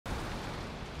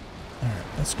Alright,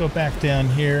 let's go back down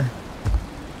here.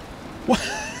 What?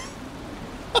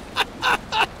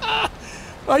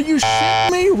 Are you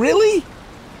shitting me? Really?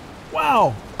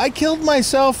 Wow. I killed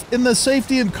myself in the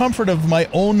safety and comfort of my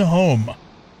own home.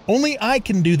 Only I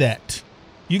can do that.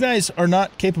 You guys are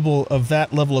not capable of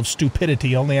that level of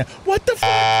stupidity. Only I... What the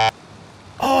fuck?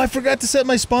 Oh, I forgot to set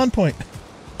my spawn point.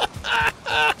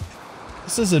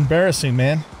 This is embarrassing,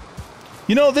 man.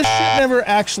 You know, this shit never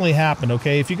actually happened,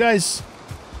 okay? If you guys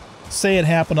say it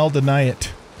happened, I'll deny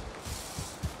it.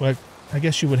 Well, I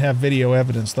guess you would have video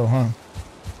evidence, though, huh?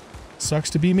 Sucks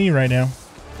to be me right now.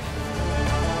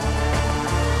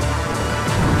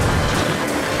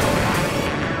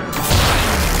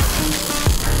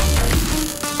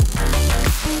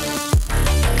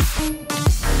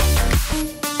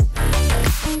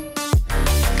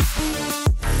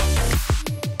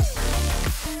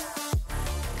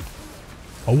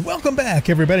 Welcome back,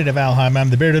 everybody, to Valheim. I'm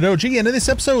the Bearded OG, and in this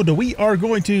episode, we are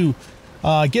going to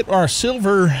get our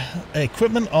silver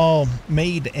equipment all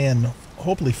made and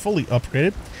hopefully fully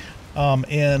upgraded.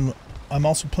 And I'm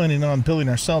also planning on building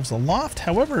ourselves a loft.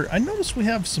 However, I noticed we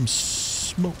have some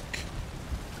smoke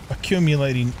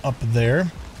accumulating up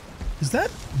there. Is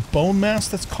that bone mass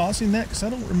that's causing that? Because I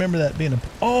don't remember that being a...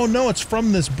 Oh, no, it's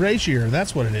from this brazier.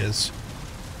 That's what it is.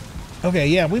 Okay,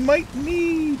 yeah, we might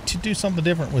need to do something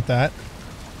different with that.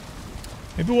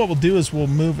 Maybe what we'll do is we'll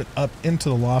move it up into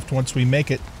the loft once we make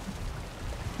it.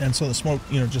 And so the smoke,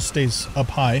 you know, just stays up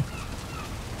high.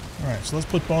 Alright, so let's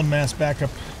put bone mass back up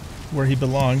where he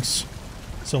belongs.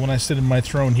 So when I sit in my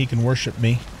throne, he can worship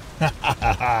me.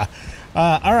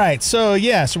 Alright, so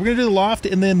yeah, so we're going to do the loft,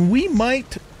 and then we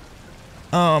might...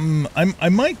 I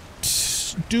might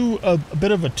do a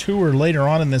bit of a tour later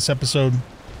on in this episode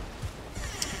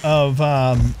of,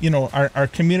 you know, our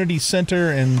community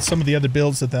center and some of the other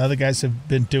builds that the other guys have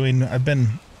been doing. I've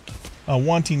been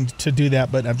wanting to do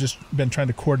that, but I've just been trying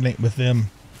to coordinate with them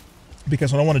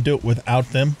because I don't want to do it without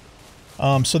them.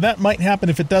 So that might happen.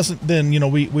 If it doesn't, then, you know,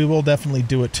 we will definitely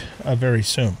do it very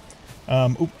soon.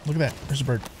 Oop, look at that. There's a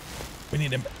bird. We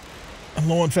need him. I'm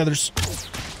low on feathers.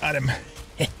 Got him.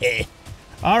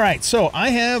 All right, so I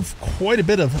have quite a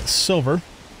bit of silver.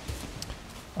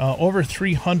 Over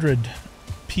 300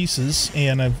 pieces,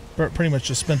 and I've pretty much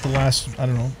just spent the last, I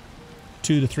don't know,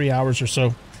 2 to 3 hours or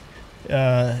so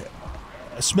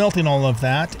smelting all of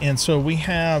that. And so we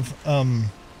have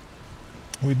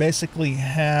we basically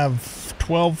have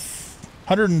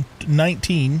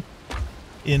 119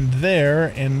 in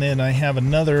there, and then I have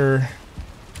another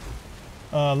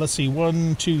let's see,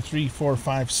 1 2 3 4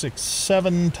 5 6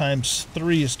 7 times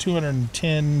 3 is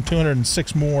 210,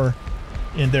 206 more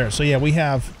in there. So yeah, we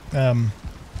have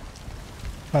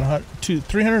about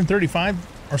 335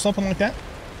 or something like that.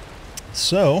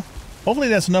 So hopefully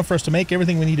that's enough for us to make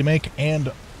everything we need to make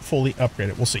and fully upgrade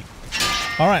it. We'll see.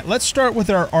 All right, let's start with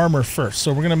our armor first.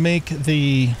 So we're going to make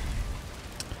the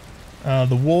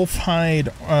wolf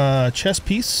hide chest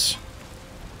piece,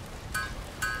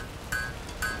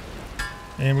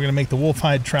 and we're going to make the wolf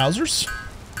hide trousers,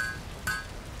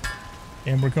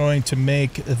 and we're going to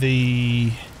make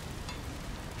the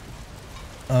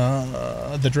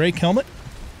Drake helmet.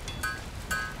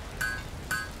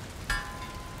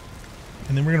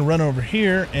 And then we're going to run over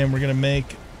here, and we're going to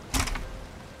make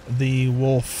the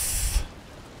wolf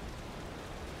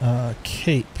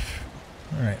cape.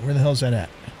 Alright, where the hell is that at?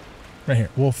 Right here,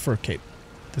 wolf fur cape.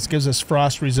 This gives us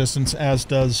frost resistance, as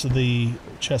does the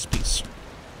chest piece.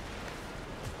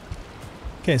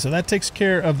 Okay, so that takes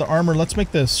care of the armor. Let's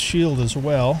make the shield as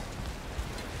well.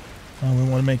 We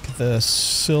want to make the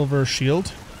silver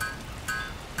shield.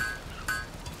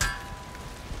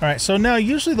 Alright, so now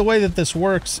usually the way that this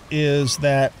works is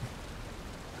that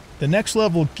the next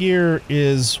level gear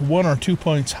is 1 or 2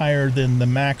 points higher than the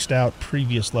maxed out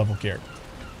previous level gear.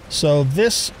 So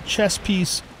this chest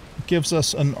piece gives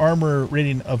us an armor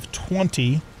rating of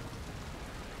 20.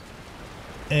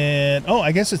 And, oh,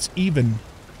 I guess it's even.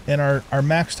 And our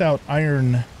maxed out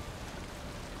iron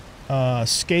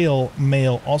scale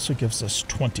mail also gives us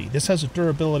 20. This has a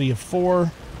durability of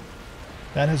 4.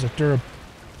 That has a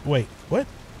wait, what?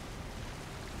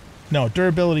 No,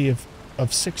 durability of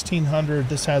 1600.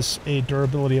 This has a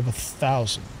durability of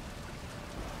 1000.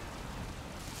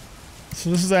 So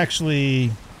this is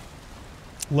actually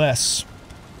less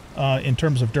in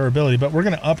terms of durability, but we're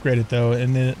going to upgrade it though,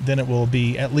 and then it will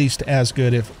be at least as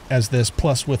good as this,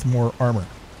 plus with more armor.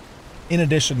 In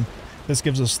addition, this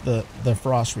gives us the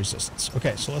frost resistance.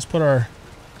 Okay, so let's put our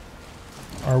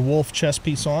wolf chest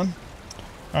piece on.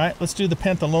 Alright, let's do the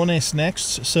pantalones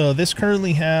next. So this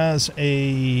currently has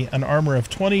an armor of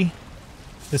 20.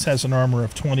 This has an armor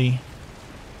of 20.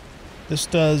 This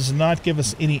does not give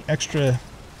us any extra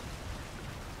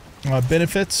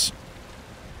benefits,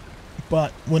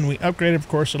 but when we upgrade it, of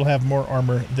course, it'll have more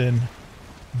armor than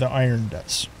the iron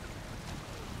does.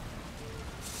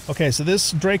 Okay, so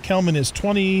this Drake helmet is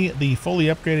 20. The fully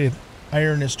upgraded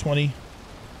iron is 20.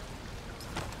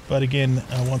 But again,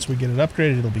 once we get it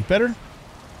upgraded, it'll be better.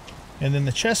 And then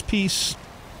the chest piece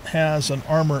has an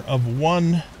armor of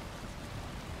 1.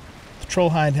 The troll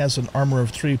hide has an armor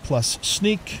of 3 plus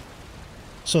sneak.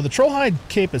 So the troll hide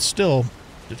cape is still,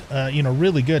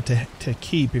 really good to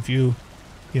keep if you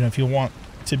want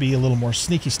to be a little more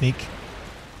sneaky.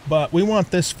 But we want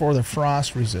this for the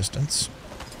frost resistance.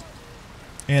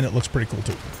 And it looks pretty cool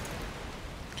too.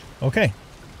 Okay.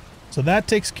 So that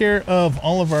takes care of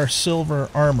all of our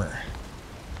silver armor.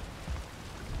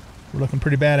 We're looking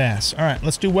pretty badass. All right,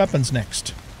 let's do weapons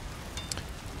next.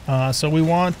 So we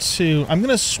want to... I'm going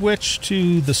to switch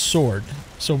to the sword.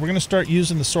 So we're going to start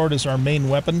using the sword as our main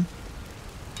weapon.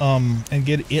 And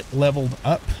get it leveled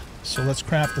up. So let's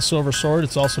craft the silver sword.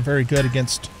 It's also very good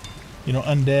against,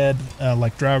 undead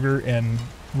like Draugr and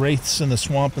wraiths in the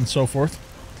swamp and so forth.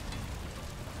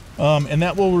 And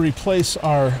that will replace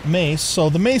our mace. So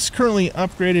the mace currently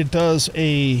upgraded does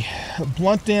a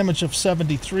blunt damage of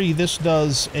 73. This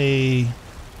does a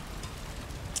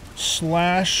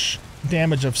slash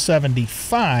damage of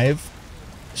 75.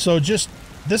 So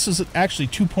this is actually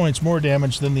 2 points more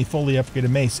damage than the fully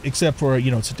upgraded mace, except for,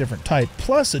 it's a different type.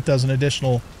 Plus it does an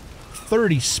additional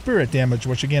 30 spirit damage,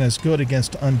 which again is good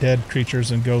against undead creatures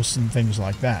and ghosts and things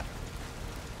like that.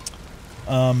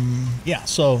 Yeah,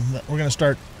 so we're going to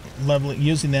start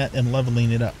using that and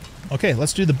leveling it up. Okay,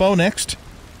 let's do the bow next.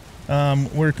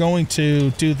 We're going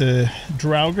to do the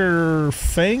Draugr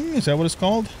Fang. Is that what it's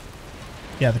called?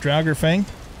 Yeah, the Draugr Fang.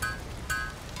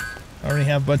 I already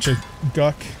have a bunch of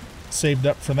guck saved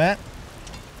up for that.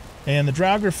 And the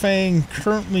Draugr Fang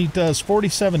currently does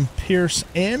 47 pierce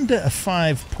and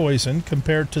 5 poison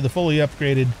compared to the fully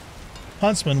upgraded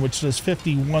Huntsman, which does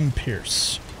 51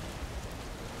 pierce.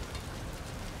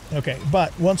 Okay,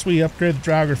 but once we upgrade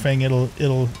the Draugr Fang,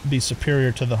 it'll be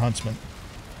superior to the Huntsman.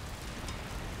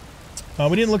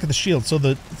 We didn't look at the shield. So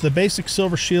the basic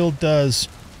silver shield does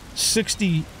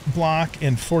 60 block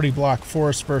and 40 block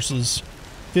force versus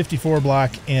 54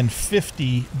 block and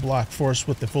 50 block force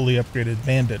with the fully upgraded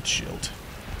bandit shield.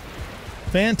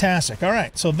 Fantastic. All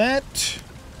right, so that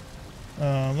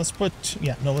let's put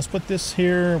this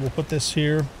here. We'll put this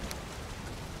here,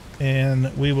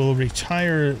 and we will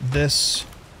retire this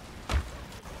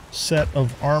set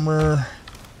of armor.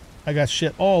 I got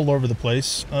shit all over the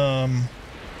place. You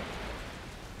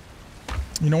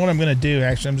know what I'm gonna do?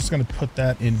 Actually, I'm just gonna put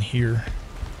that in here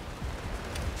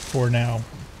for now.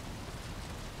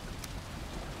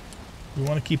 We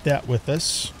want to keep that with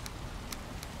us,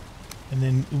 and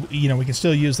then we can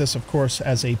still use this, of course,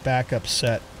 as a backup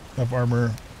set of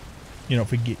armor. If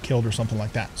we get killed or something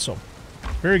like that. So,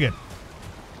 very good.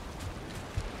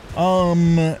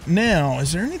 Now,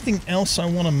 is there anything else I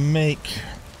want to make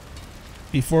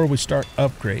before we start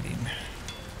upgrading?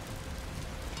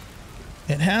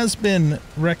 It has been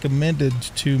recommended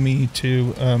to me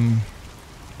to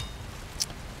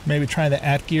maybe try the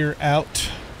Atgear out,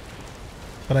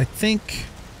 but I think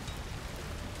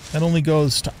that only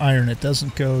goes to iron. It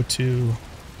doesn't go to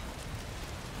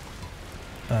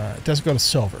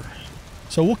silver.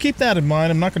 So we'll keep that in mind.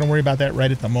 I'm not going to worry about that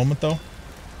right at the moment, though.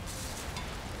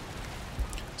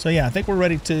 So yeah, I think we're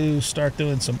ready to start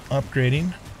doing some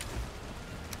upgrading.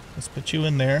 Let's put you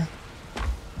in there.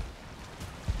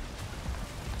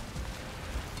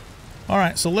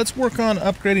 Alright, so let's work on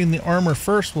upgrading the armor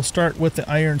first. We'll start with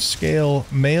the Iron Scale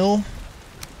Mail.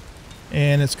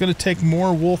 And it's going to take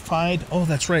more wolf hide. Oh,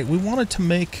 that's right. We wanted to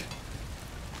make...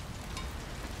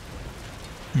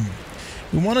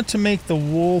 We wanted to make the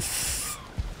wolf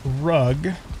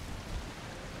rug.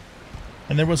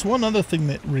 And there was one other thing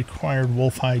that required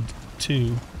wolf hide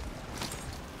too.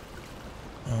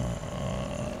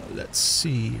 Let's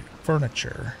see.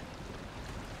 Furniture.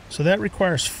 So that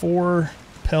requires 4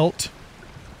 pelt.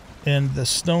 And the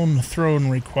stone throne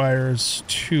requires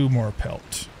 2 more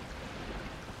pelt.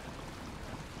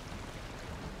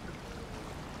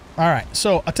 Alright,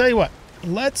 so I'll tell you what.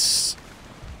 Let's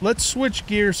switch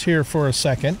gears here for a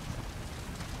second.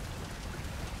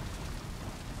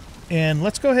 And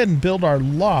let's go ahead and build our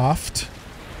loft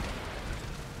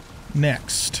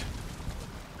next.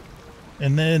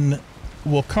 And then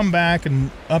we'll come back and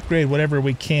upgrade whatever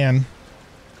we can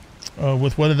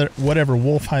with whatever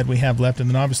wolf hide we have left. And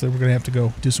then obviously we're going to have to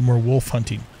go do some more wolf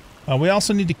hunting. We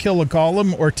also need to kill a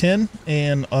golem or 10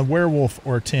 and a werewolf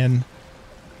or 10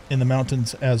 in the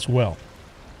mountains as well.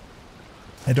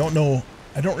 I don't know.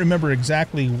 I don't remember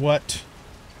exactly what...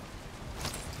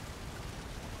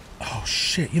 Oh,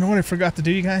 shit. You know what I forgot to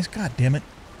do, you guys? God damn it.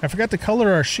 I forgot to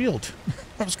color our shield.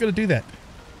 I was going to do that.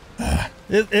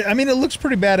 I mean, it looks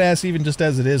pretty badass even just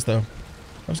as it is, though.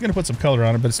 I was going to put some color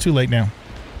on it, but it's too late now.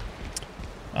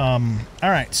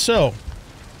 Alright, so...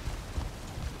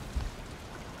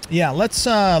 Yeah,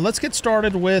 let's get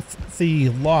started with the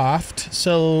loft.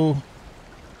 So...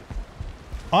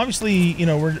 Obviously, you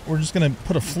know, we're just going to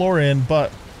put a floor in,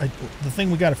 but the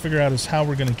thing we got to figure out is how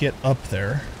we're going to get up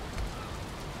there.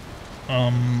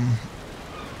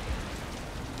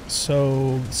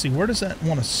 So, let's see, where does that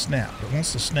want to snap? It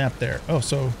wants to snap there. Oh,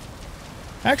 so...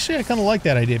 Actually, I kind of like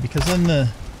that idea, because then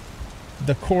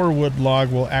the core wood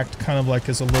log will act kind of like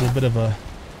as a little bit of a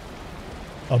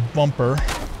bumper.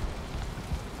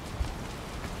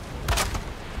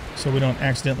 So we don't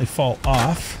accidentally fall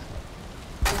off.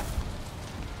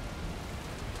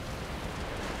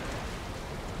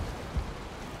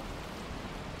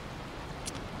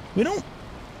 We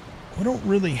don't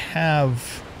really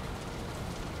have...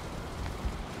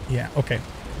 Yeah, okay.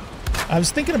 I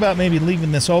was thinking about maybe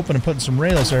leaving this open and putting some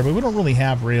rails there, but we don't really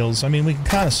have rails. I mean, we can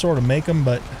kind of sort of make them,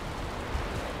 but...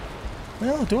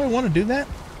 Well, do I want to do that?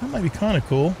 That might be kind of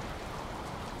cool.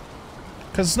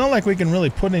 Because it's not like we can really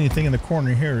put anything in the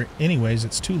corner here anyways.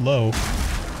 It's too low.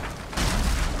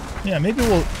 Yeah, maybe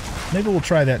we'll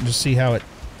try that and just see how it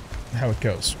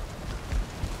goes.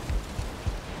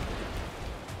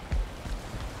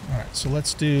 Alright, so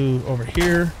let's do over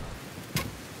here.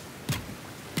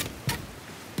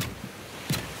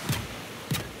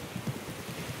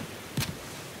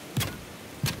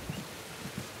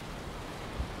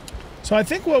 So I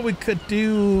think what we could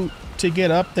do to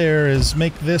get up there is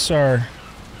make this our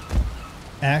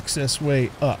access way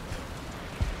up.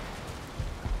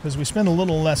 Because we spend a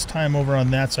little less time over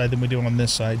on that side than we do on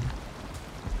this side.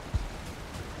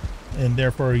 And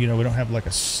therefore, you know, we don't have like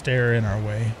a stair in our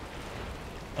way.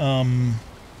 It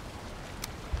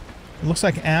looks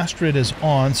like Astrid is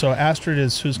on, so Astrid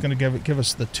is who's going to give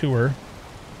us the tour.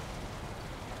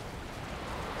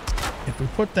 If we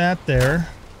put that there...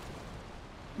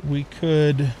 We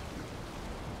could...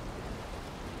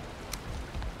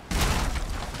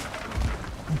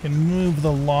 We can move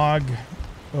the log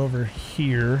over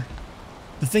here.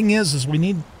 The thing is we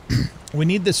need we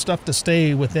need this stuff to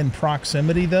stay within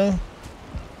proximity, though.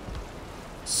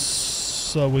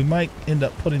 So we might end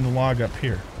up putting the log up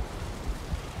here.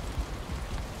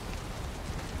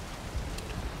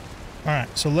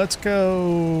 Alright, so let's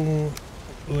go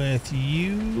with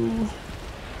you...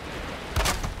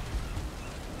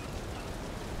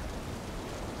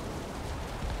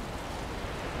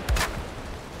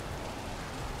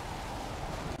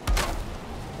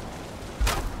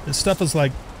 This stuff is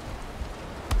like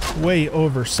way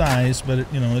oversized, but it,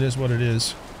 you know, it is what it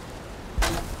is.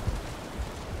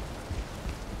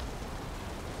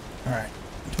 Alright.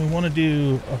 Do we want to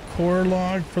do a core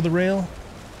log for the rail?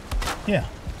 Yeah,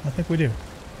 I think we do.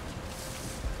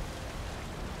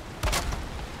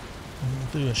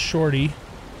 We'll do a shorty.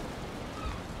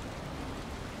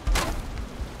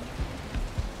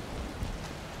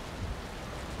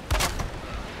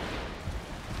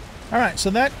 Alright, so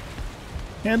that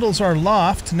handles our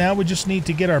loft. Now we just need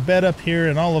to get our bed up here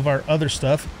and all of our other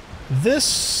stuff.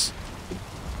 This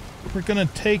we're gonna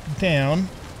take down.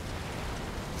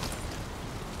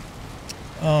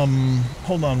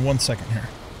 Hold on one second here.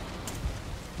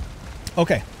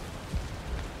 Okay.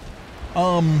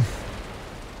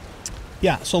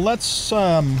 Yeah, so let's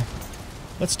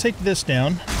take this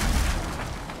down.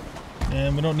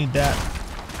 And we don't need that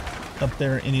up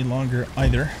there any longer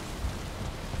either.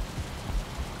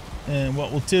 And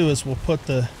what we'll do is we'll put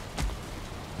the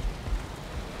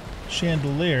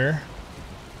chandelier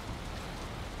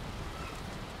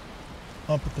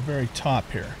up at the very top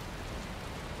here.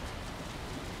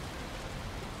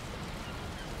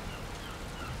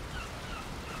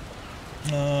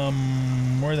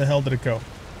 Where the hell did it go?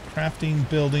 Crafting,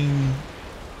 building,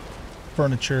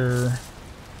 furniture.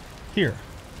 Here.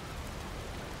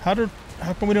 How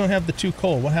come we don't have the 2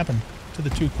 coal? What happened to the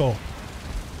 2 coal?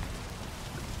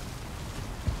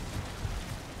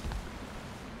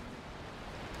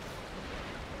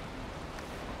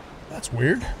 That's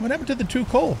weird. What happened to the 2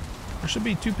 coal? There should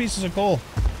be 2 pieces of coal.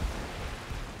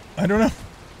 I don't know.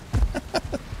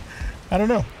 I don't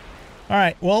know.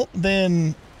 Alright, well,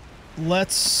 then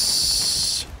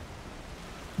let's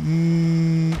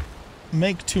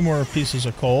make 2 more pieces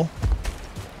of coal.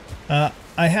 I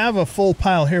have a full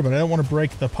pile here, but I don't want to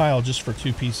break the pile just for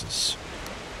 2 pieces.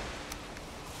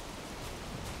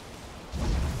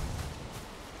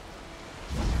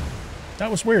 That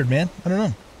was weird, man. I don't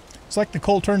know. It's like the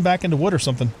coal turned back into wood or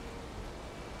something.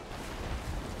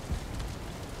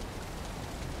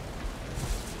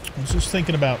 I was just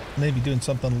thinking about maybe doing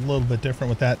something a little bit different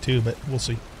with that too, but we'll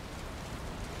see.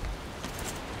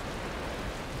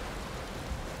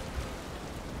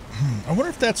 I wonder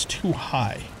if that's too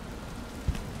high.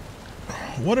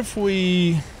 What if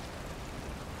we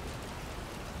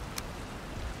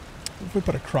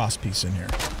put a cross piece in here?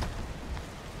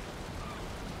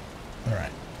 All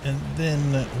right, and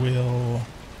then we'll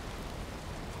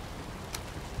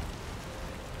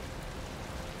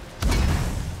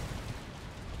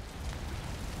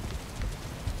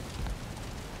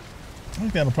I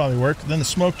think that'll probably work. Then the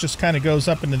smoke just kind of goes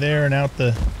up into there and out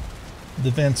the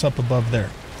vents up above there.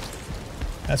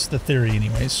 That's the theory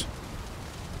anyways.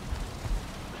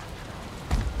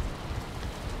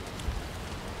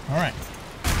 Alright.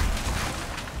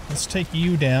 Let's take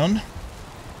you down.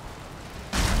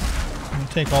 I'm going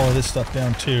to take all of this stuff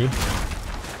down too.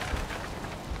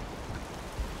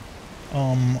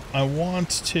 I want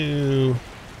to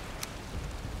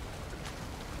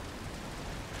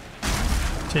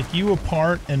take you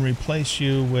apart and replace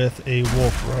you with a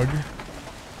wolf rug.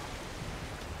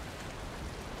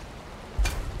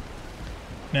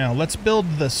 Now, let's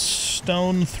build the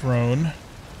stone throne.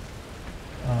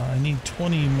 I need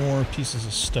 20 more pieces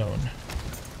of stone.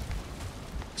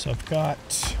 So I've got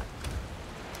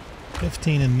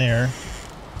 15 in there.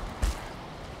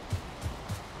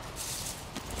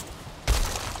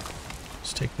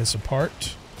 Let's take this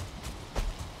apart.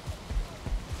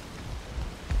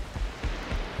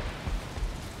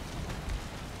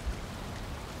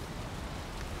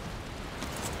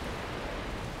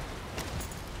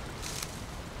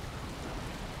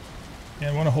 Yeah,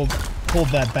 I want to hold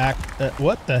that back.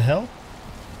 What the hell?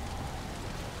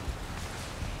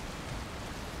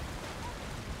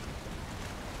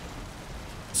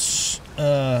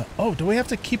 Oh, do we have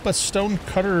to keep a stone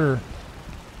cutter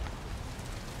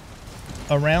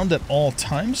around at all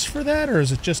times for that, or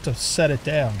is it just to set it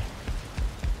down?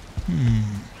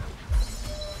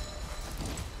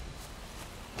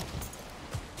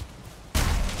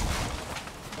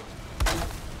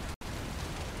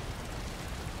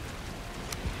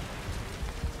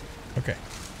 Okay,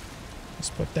 let's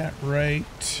put that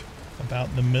right about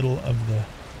in the middle of the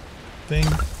thing.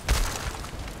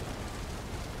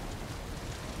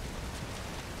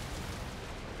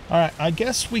 Alright, I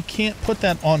guess we can't put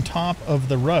that on top of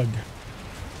the rug.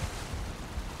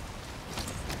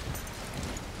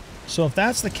 So if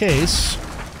that's the case,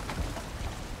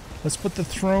 let's put the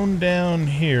throne down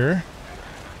here.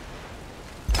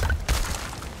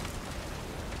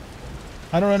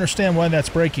 I don't understand why that's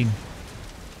breaking.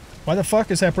 Why the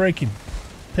fuck is that breaking?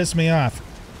 Piss me off.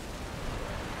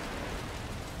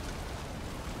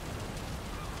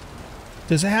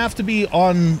 Does it have to be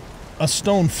on a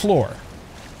stone floor?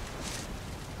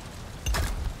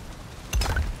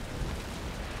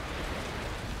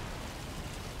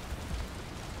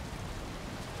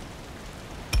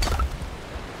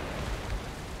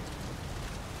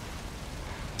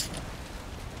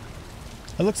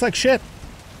 It looks like shit.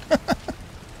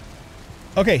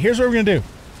 Okay, here's what we're gonna do.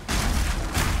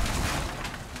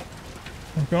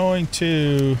 We're going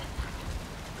to...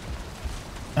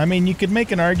 I mean, you could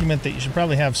make an argument that you should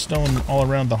probably have stone all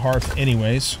around the hearth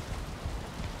anyways.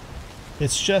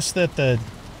 It's just that it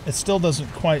still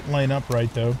doesn't quite line up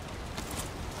right, though.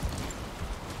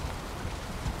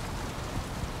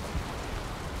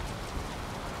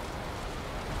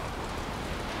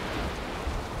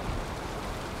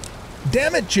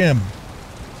 Damn it, Jim!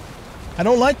 I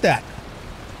don't like that.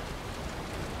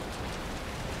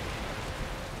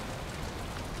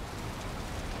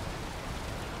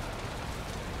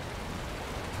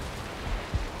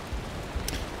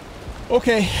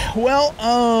 Okay, well,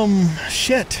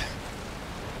 shit.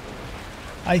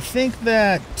 I think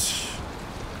that...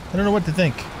 I don't know what to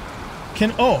think.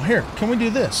 Oh, here, can we do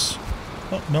this?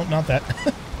 Oh, no, not that.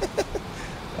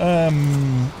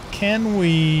 Can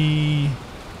we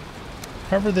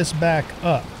cover this back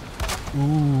up?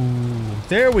 Ooh,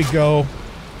 there we go.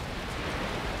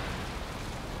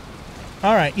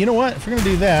 Alright, you know what? If we're gonna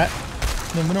do that,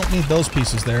 then we don't need those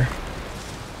pieces there.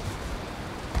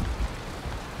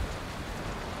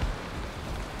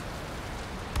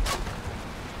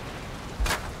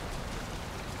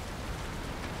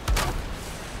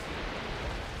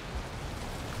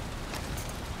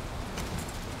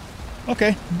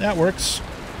 Okay, that works.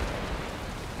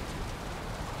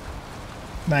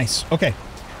 Nice. Okay.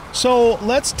 So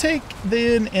let's take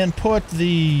then and put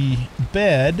the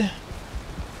bed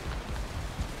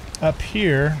up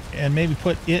here and maybe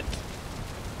put it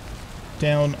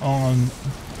down on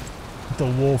the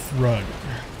wolf rug.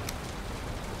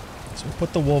 So we'll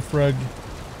put the wolf rug,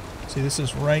 see this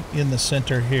is right in the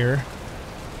center here.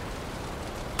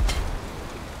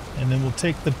 And then we'll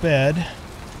take the bed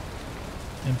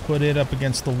and put it up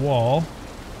against the wall,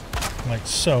 like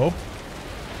so.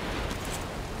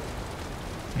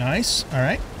 Nice,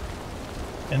 alright.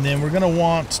 And then we're going to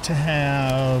want to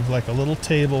have like a little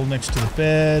table next to the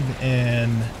bed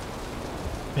and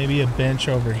maybe a bench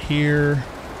over here.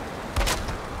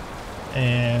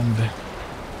 And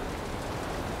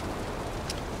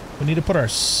we need to put our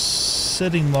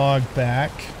sitting log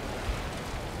back.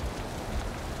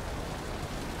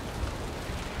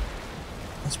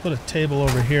 Let's put a table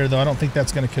over here, though I don't think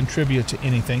that's going to contribute to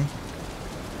anything.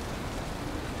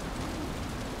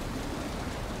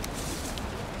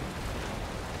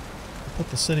 Put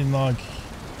the sitting log.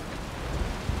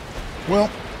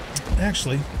 Well,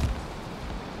 actually,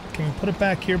 can we put it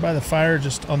back here by the fire,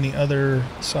 just on the other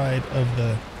side of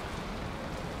the...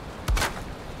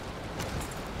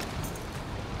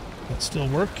 That still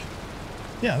work?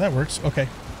 Yeah, that works. Okay.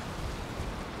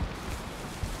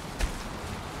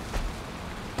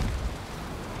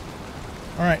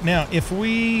 All right, now if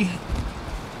we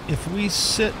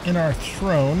sit in our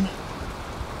throne,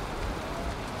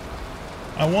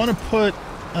 I want to put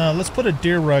let's put a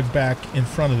deer rug back in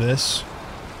front of this.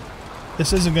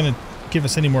 This isn't going to give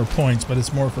us any more points, but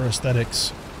it's more for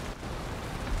aesthetics.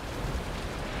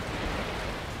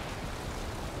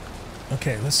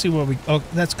 Okay, let's see what we... Oh,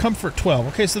 that's comfort 12.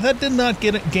 Okay, so that did not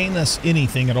gain us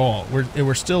anything at all.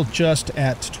 We're still just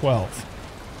at 12.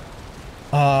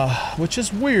 Which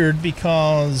is weird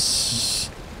because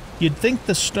you'd think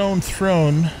the stone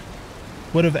throne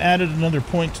would have added another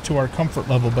point to our comfort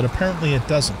level, but apparently it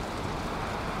doesn't.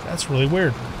 That's really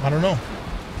weird. I don't know.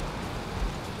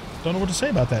 Don't know what to say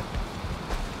about that.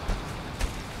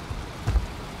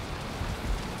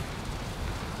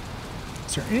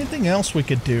 Is there anything else we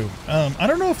could do? I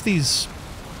don't know if these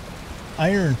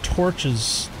iron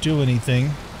torches do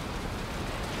anything.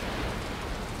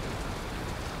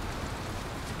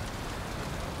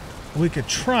 We could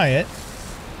try it.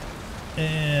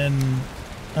 And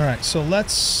all right, so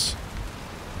let's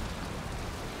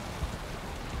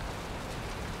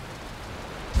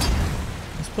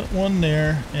put one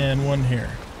there and one here.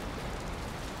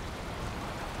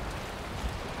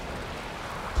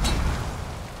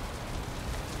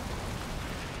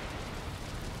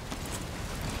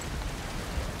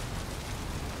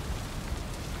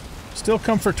 Still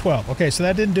comfort 12. Okay, so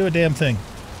that didn't do a damn thing.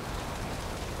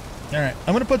 All right,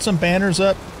 I'm going to put some banners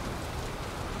up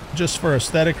just for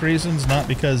aesthetic reasons, not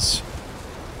because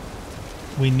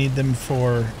we need them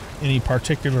for any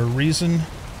particular reason.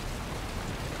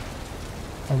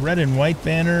 A red and white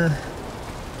banner.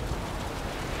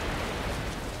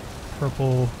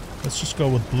 Purple. Let's just go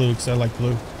with blue because I like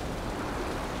blue.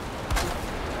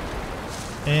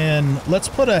 And let's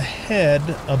put a head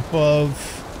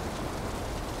above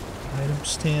item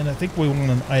stand. I think we want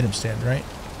an item stand, right?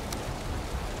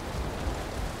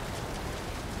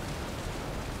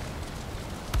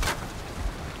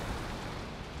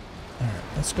 Alright,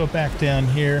 let's go back down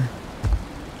here.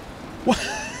 What?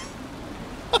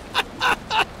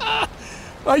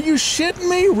 Are you shitting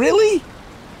me? Really?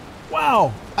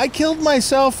 Wow. I killed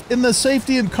myself in the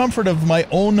safety and comfort of my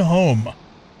own home.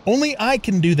 Only I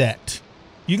can do that.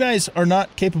 You guys are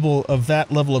not capable of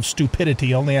that level of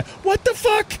stupidity. Only I... What the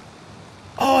fuck?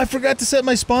 Oh, I forgot to set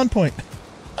my spawn point.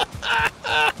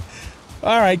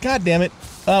 Alright, god damn it.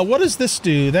 What does this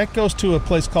do? That goes to a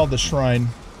place called the Shrine.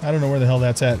 I don't know where the hell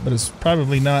that's at, but it's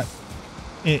probably not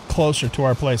closer to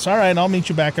our place. Alright, I'll meet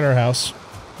you back at our house.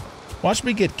 Watch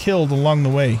me get killed along the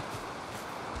way.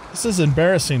 This is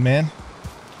embarrassing, man.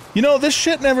 You know, this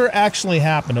shit never actually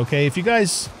happened, okay? If you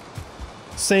guys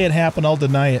say it happened, I'll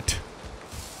deny it.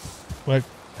 Well,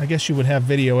 I guess you would have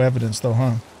video evidence, though,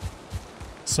 huh?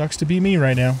 Sucks to be me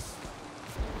right now.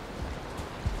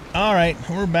 Alright,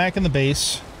 we're back in the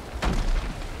base.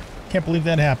 Can't believe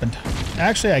that happened.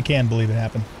 Actually, I can believe it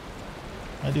happened.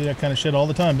 I do that kind of shit all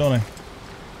the time, don't I?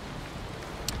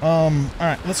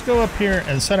 Alright, let's go up here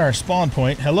and set our spawn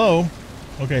point. Hello?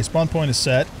 Okay, spawn point is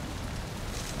set.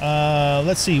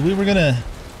 Let's see, we were gonna...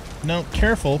 No,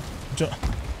 careful.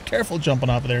 Careful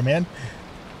jumping off of there, man.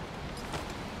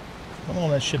 Put all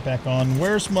that shit back on.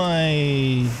 Where's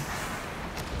my...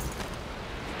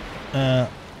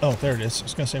 oh, there it is. I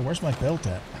was gonna say, where's my belt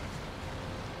at?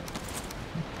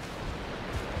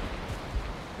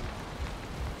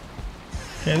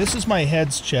 Okay, this is my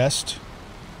head's chest.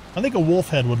 I think a wolf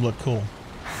head would look cool.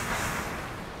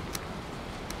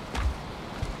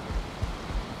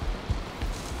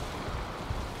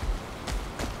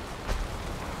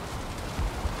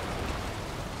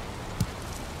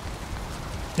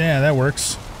 Yeah, that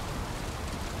works.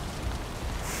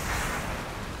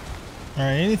 All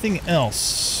right, anything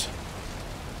else?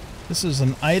 This is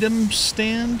an item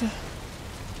stand.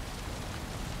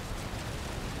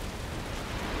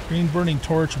 Green burning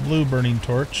torch, blue burning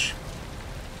torch.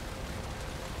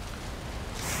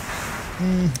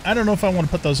 I don't know if I want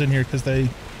to put those in here because they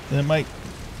might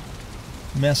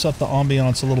mess up the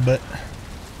ambiance a little bit.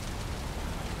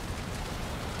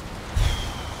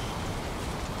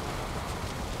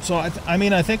 So I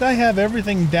mean, I think I have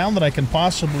everything down that I can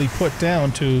possibly put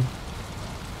down to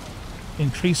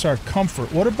increase our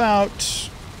comfort. What about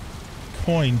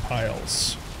coin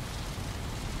piles?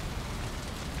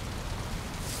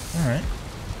 All right.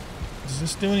 Does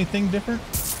this do anything different?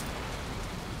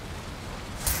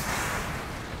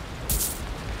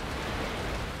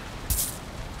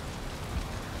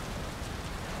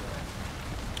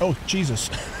 Oh, Jesus.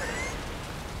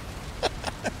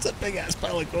 That's a big ass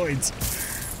pile of coins.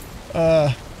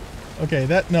 Okay,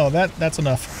 that's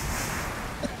enough.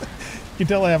 You can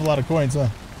tell I have a lot of coins, huh?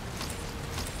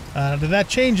 Did that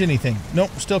change anything? Nope,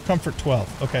 still comfort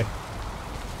 12. Okay.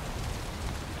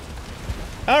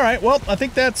 All right, well, I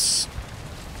think that's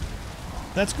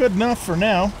good enough for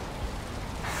now.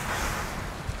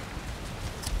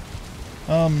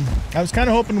 I was kind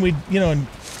of hoping we'd, you know,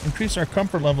 increase our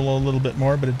comfort level a little bit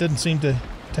more, but it didn't seem to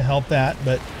help that.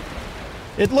 But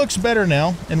it looks better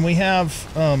now, and we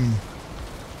have, I'm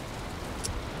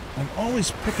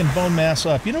always picking bone mass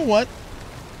up. You know what?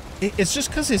 It's just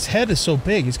because his head is so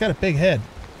big. He's got a big head.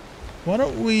 Why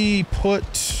don't we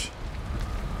put...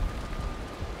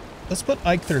 Let's put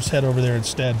Eikther's head over there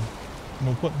instead. And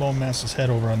we'll put Bone Mass's head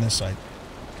over on this side.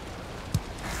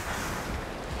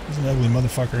 He's an ugly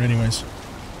motherfucker anyways.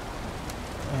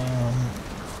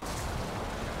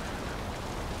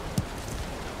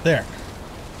 There.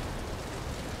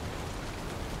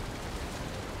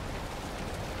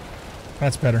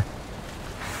 That's better.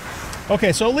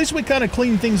 Okay, so at least we kind of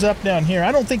clean things up down here.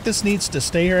 I don't think this needs to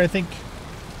stay here. I think...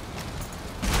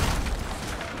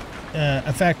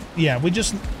 in fact, yeah, we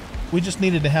just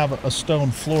needed to have a stone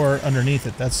floor underneath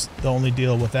it. That's the only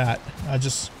deal with that.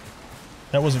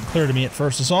 That wasn't clear to me at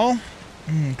first. Is all.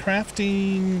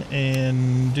 Crafting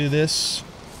and do this.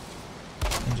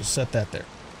 And just set that there.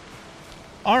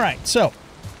 Alright, so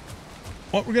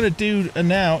what we're going to do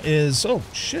now is... Oh,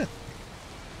 shit.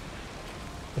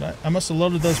 But I must have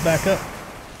loaded those back up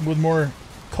with more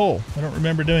coal. I don't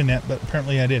remember doing that, but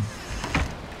apparently I did.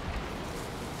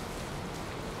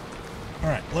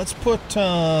 Alright, let's put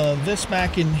this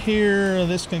back in here.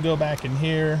 This can go back in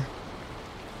here.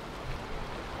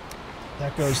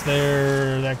 That goes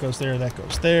there, that goes there, that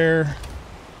goes there.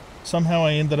 Somehow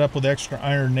I ended up with extra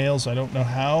iron nails. I don't know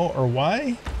how or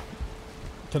why.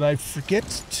 Did I forget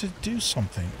to do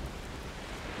something?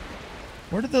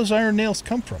 Where did those iron nails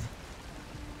come from?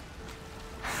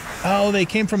 Oh, they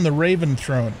came from the Raven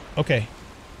Throne. Okay.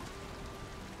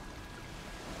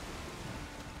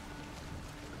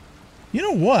 You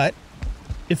know what?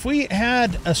 If we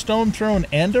had a stone throne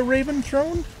and a Raven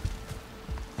Throne,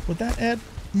 would that add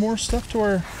more stuff to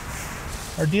our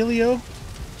dealio?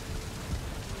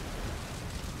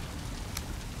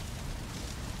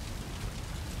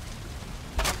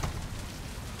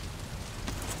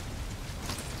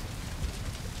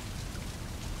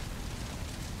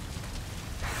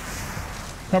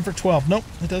 Comfort 12. Nope,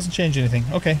 it doesn't change anything.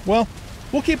 Okay, well,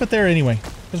 we'll keep it there anyway.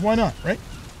 Because why not, right?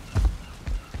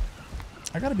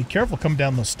 I gotta be careful coming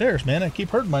down those stairs, man. I keep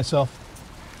hurting myself.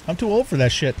 I'm too old for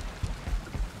that shit.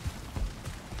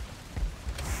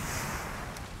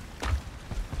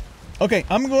 Okay,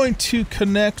 I'm going to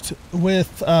connect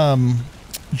with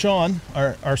John,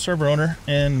 our server owner,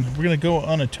 and we're going to go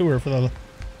on a tour for the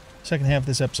second half of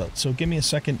this episode. So give me a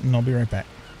second and I'll be right back.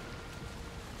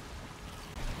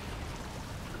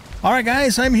 Alright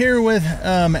guys, I'm here with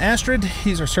Astrid.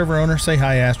 He's our server owner. Say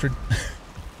hi, Astrid.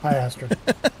 Hi, Astrid.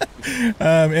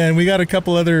 And we got a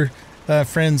couple other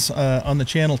friends on the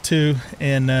channel too.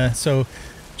 And so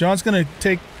John's going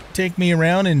to take me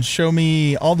around and show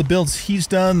me all the builds he's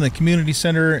done, the community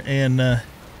center, and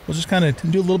we'll just kind of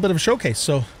do a little bit of a showcase.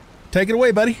 So take it away,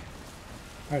 buddy.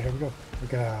 All right, here we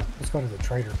go. Let's go to the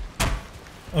trader.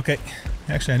 Okay.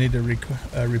 Actually, I need to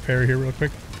repair here real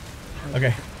quick.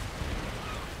 Okay.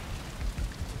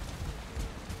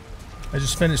 I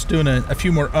just finished doing a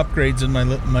few more upgrades in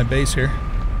my base here.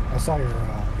 I saw your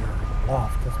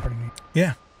loft. That's pretty neat.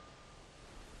 Yeah.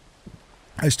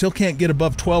 I still can't get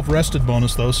above 12 rested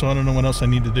bonus though, so I don't know what else I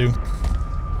need to do.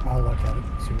 I'll look at it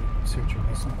and see what you're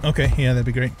missing. Okay, yeah, that'd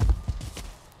be great.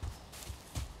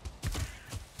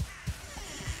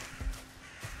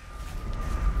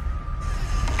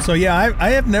 So yeah, I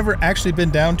have never actually been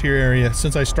down to your area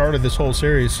since I started this whole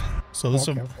series. So this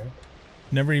Okay.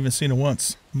 never even seen it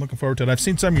once. I'm looking forward to it. I've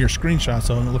seen some of your screenshots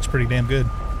though, and it looks pretty damn good.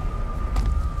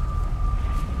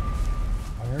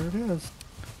 There it is.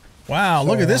 Wow, So,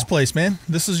 look at this place, man.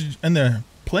 This is in the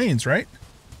plains, right?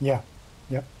 Yeah.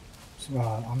 Yep. So,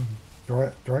 I'm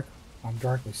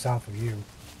directly south of you.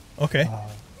 Okay.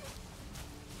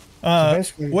 So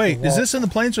basically wait, the is wall- this in the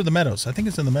plains or the meadows? I think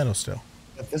it's in the meadows still.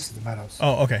 This is the meadows.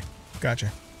 Oh, okay.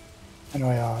 Gotcha.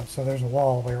 Anyway, so there's a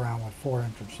wall all the way around with 4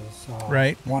 entrances.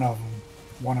 Right. One of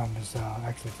them is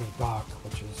actually to the dock,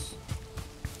 which is.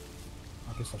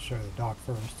 I guess I'll show you the dock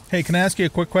first. Hey, can I ask you a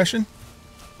quick question?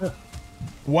 Sure.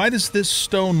 Why does this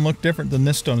stone look different than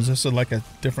this stone? Is this like a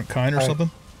different kind or something?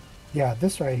 Yeah,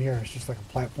 this right here is just like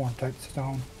a platform type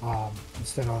stone.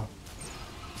 Instead of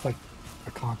it's like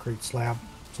a concrete slab,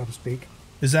 so to speak.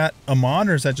 Is that a mod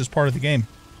or is that just part of the game?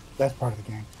 That's part of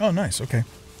the game. Oh, nice. Okay.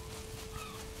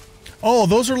 Oh,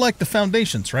 those are like the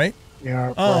foundations, right?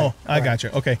 Yeah. Oh, right, I got you.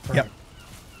 Okay. right. Yep.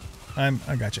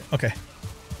 I got you. Okay.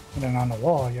 And then on the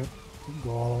wall, you can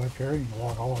go all the way up here. You can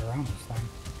walk all the way around this thing.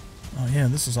 Oh yeah,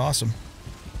 this is awesome.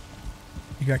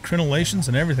 You got crenellations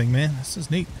and everything, man. This is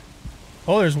neat.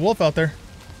 Oh, there's a wolf out there.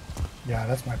 Yeah,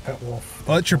 that's my pet wolf.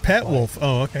 Oh, it's your pet Like wolf.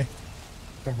 Oh, okay.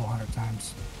 Several hundred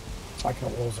times. I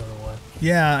got wolves everywhere.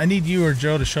 Yeah, I need you or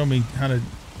Joe to show me how to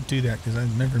do that because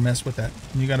I've never messed with that.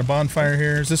 And you got a bonfire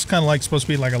here. Is this kind of like supposed to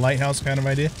be like a lighthouse kind of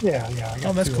idea? Yeah, yeah. I got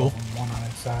Oh, that's 2 cool. of them, one on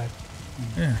each side.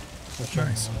 Yeah. I'll show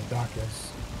Nice. you where the dock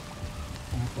is.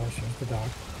 And of course, here's the dock.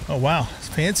 Oh wow, it's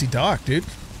a fancy dock, dude.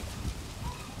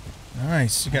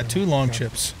 Nice. You got 2 long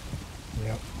chips.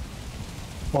 Yep.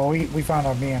 Well, we found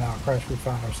out, me and Crash, we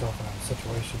found ourselves in a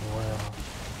situation where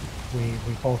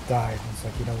we both died. And it's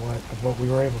like, you know what? But we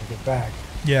were able to get back.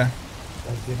 Yeah.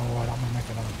 Like, you know what? I'm going to make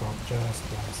another boat just to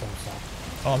be on the safe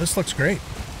side. Oh, this looks great.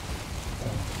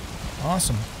 So,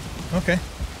 Awesome. Okay.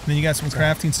 Then you got some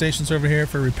crafting stations over here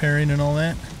for repairing and all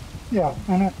that. yeah,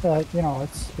 and you know,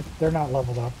 they're not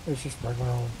leveled up. It's just regular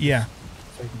old, Yeah.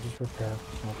 so you can just repair.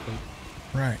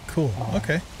 Right. Cool.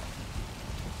 Okay.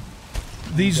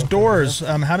 Go These from doors.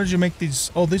 How did you make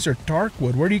these? Oh, these are dark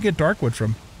wood. Where do you get dark wood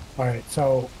from? All right,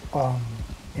 so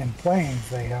in plains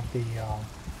they have the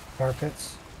tar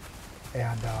pits,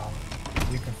 and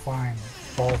you can find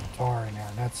balls of tar in there,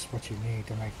 and that's what you need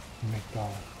to make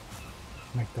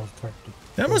those type.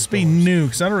 That must be new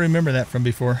because I don't remember that from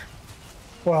before.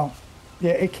 Well,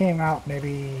 yeah, it came out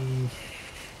maybe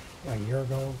a year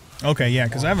ago. Okay. Yeah,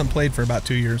 because I haven't played for about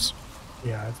 2 years.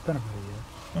 Yeah, it's been about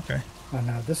a year. Okay.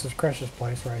 And this is Crash's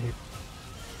place right here.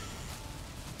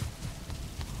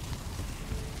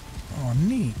 Oh,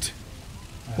 neat.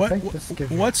 I What? think this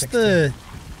gives you What's 16. the?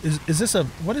 Is this a?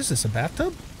 What is this? A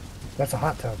bathtub? That's a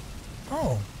hot tub.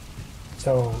 Oh.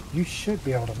 So you should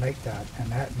be able to make that,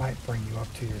 and that might bring you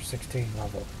up to your 16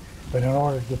 level. But in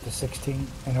order to get the 16,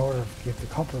 in order to get the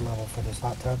comfort level for this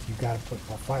hot tub, you got to put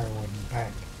the firewood in the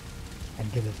back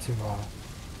and get it to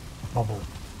bubble,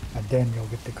 and then you'll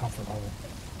get the comfort level.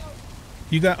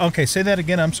 You got okay. Say that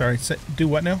again. I'm sorry. Do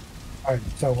what now? All right.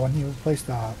 So when you place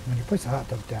the hot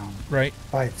tub down Right.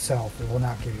 by itself, it will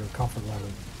not give you a comfort level.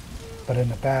 But in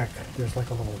the back, there's like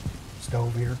a little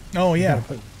stove here. Oh yeah.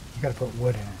 You got to put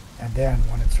wood in it, and then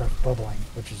when it starts bubbling,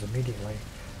 which is immediately,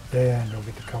 then you'll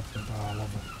get the comfort level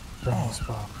from the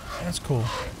spot. That's cool.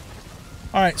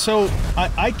 All right. So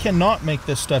I cannot make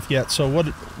this stuff yet. So what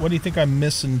do you think I'm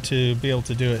missing to be able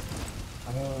to do it?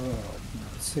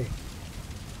 Let's see.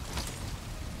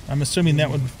 I'm assuming that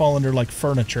would fall under like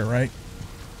furniture, right?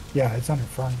 Yeah, it's under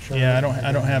furniture. Yeah. I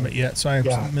don't have it yet, so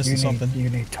I'm missing something. You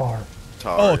need tar.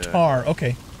 Tar, Oh, yeah. tar.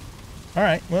 Okay. All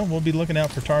right. Well, we'll be looking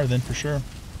out for tar then for sure.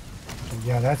 So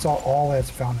yeah, that's all that's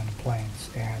found in the plains,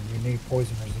 and you need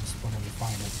poison resistance whenever you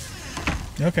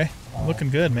find it. Okay. Looking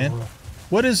good, man.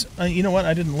 What is? You know what?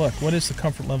 I didn't look. What is the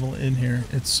comfort level in here?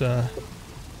 It's I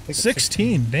think it's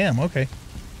 16. Damn. Okay.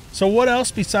 So what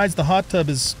else besides the hot tub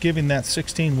is giving that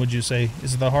 16? Would you say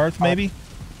is it the hearth maybe?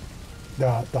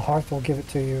 The hearth will give it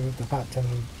to you. The hot tub,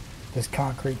 this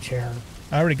concrete chair.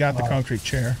 I already got the concrete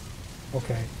chair.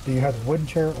 Okay. Do you have the wooden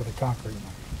chair or the concrete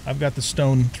one? I've got the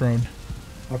stone throne.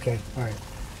 Okay. All right.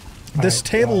 This All right,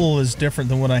 table is different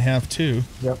than what I have too.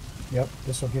 Yep.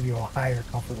 This will give you a higher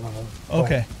comfort level.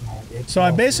 Okay. But, So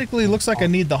I basically looks like I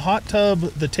need the hot tub,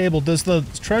 the table. Does the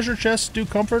treasure chest do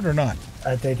comfort or not?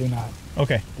 They do not.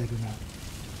 Okay. They do not.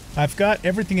 I've got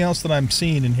everything else that I'm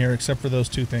seeing in here except for those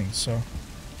 2 things. So,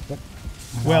 Yep.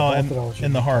 well, both of those you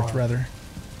in the need hearth tar. rather.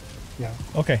 Yeah.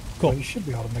 Okay, So cool. you should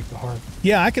be able to make the hearth.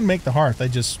 Yeah, I can make the hearth. I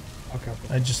just Okay.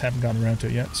 haven't gotten around to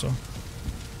it yet. So,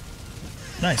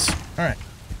 nice. All right.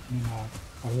 And,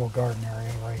 a little garden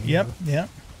area right Yep, here. yep.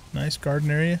 Nice garden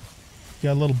area. You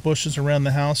got little bushes around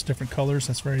the house, different colors.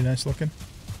 That's very nice looking.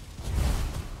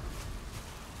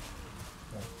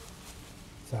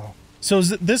 So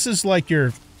this is like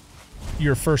your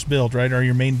first build, right? Or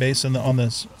your main base on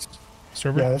this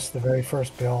server? Yeah, this is the very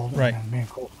first build. Right. And me and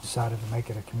Colt decided to make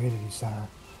it a community center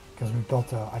because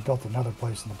I built another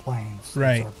place in the plains.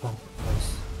 Right. That's our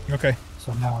place. Okay.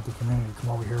 So now the community can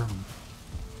come over here and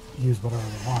use whatever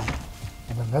they want.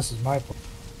 And then this is my place.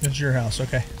 This is your house,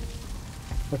 okay.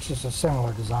 Which is a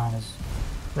similar design as...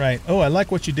 Right. Oh, I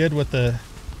like what you did with the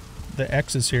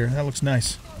X's here. That looks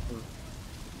nice.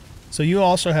 So you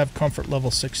also have comfort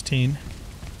level 16.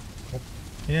 Yep.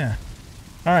 Yeah.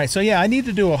 All right, so yeah, I need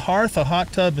to do a hearth, a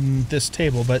hot tub, and this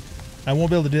table, but I won't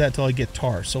be able to do that until I get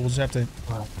tar, so we'll just have to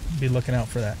be looking out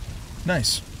for that.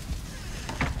 Nice.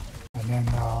 And then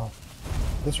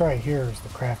this right here is the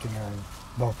crafting area,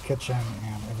 both kitchen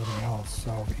and everything else.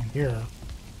 So in here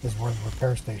is where the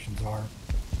repair stations are.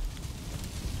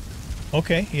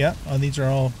 Okay, yeah, these are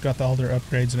all got all their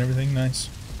upgrades and everything. Nice.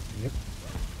 Yep.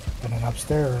 And then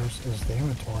upstairs is the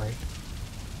inventory.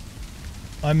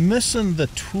 I'm missing the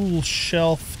tool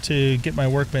shelf to get my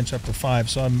workbench up to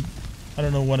 5, so I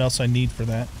don't know what else I need for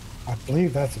that. I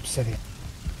believe that's obsidian.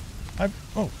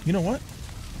 Oh, you know what?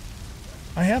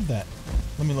 I have that.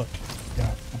 Let me look. Yeah,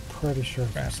 I'm pretty sure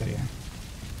it's Crafting. obsidian.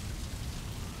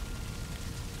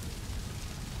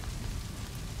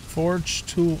 Forge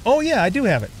tool. Oh yeah, I do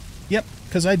have it. Yep,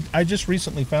 because I just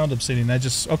recently found obsidian.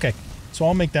 Okay, so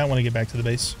I'll make that when I get back to the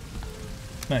base.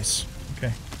 Nice.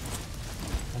 Okay.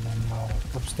 And then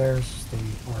upstairs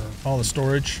is All the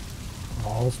storage.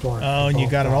 all the storage. Oh, and you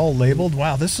got it all labeled.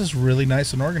 Wow, this is really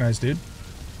nice and organized, dude.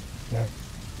 Yeah.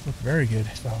 Look very good.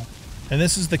 So. And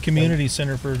this is the community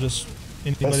center for just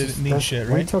anybody that needs shit,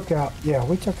 right? We took out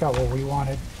what we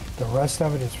wanted. The rest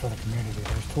of it is for the community.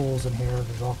 There's tools in here.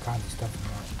 There's all kinds of stuff in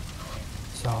there.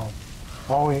 So,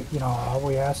 all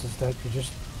we ask is that you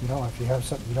just, if you have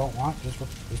something you don't want, just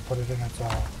put it in its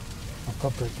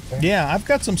appropriate container. Yeah, I've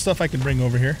got some stuff I can bring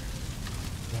over here.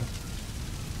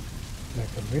 Yeah,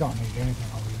 because we don't need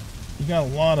anything over here. You got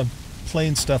a lot of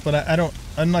plain stuff, but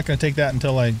I'm not going to take that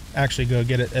until I actually go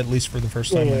get it, at least for the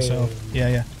first time myself.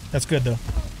 Yeah. That's good, though.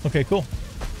 Okay, cool.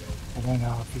 And then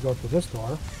if you go through this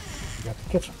door, you got the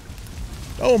kitchen.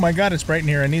 Oh my God, it's bright in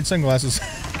here. I need sunglasses.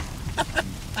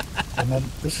 And then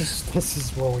this is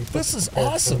where we put the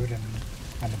awesome. food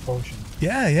and the potion.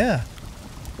 Yeah.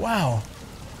 Wow.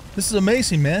 This is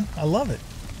amazing, man. I love it.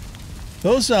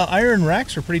 Those iron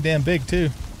racks are pretty damn big, too.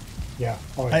 Yeah.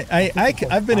 Oh, yeah.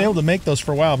 I've been able to make those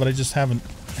for a while, but I just haven't,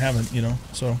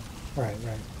 so. Right.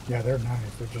 Yeah, they're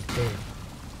nice. They're just big.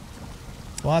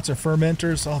 Lots of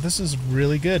fermenters. Oh, this is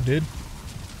really good, dude.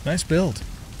 Nice build.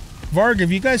 Varg,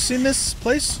 have you guys seen this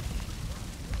place?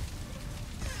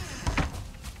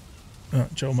 Oh,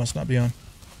 Joe must not be on.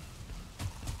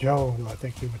 Joe, I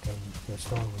think he went to the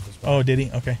store with his wife. Oh, did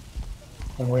he? Okay.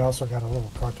 And we also got a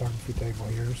little cartography table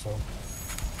here, so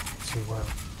let's see where.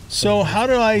 So how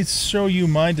do I show you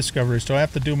my discoveries? Do I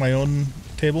have to do my own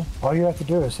table? All you have to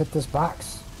do is hit this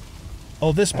box.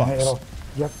 Oh, this box. And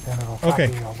it'll copy Okay.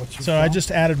 What you So I just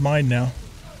added mine now.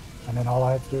 And then all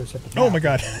I have to do is hit the map. Oh my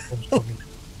God. It'll show me.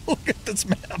 Look at this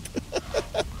map.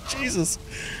 Jesus.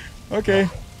 Okay.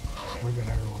 We've been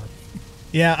everywhere.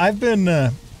 Yeah, I've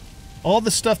been, all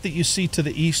the stuff that you see to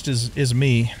the east is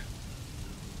me,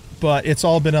 but it's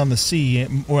all been on the sea,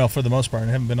 well, for the most part. I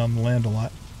haven't been on the land a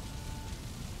lot.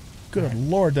 Good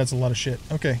Lord, that's a lot of shit.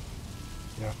 Okay.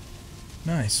 Yeah.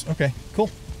 Nice. Okay, cool.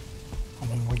 And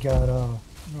then we got our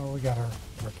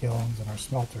kilns and our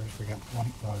smelters. We got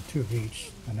two of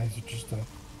each, and these are just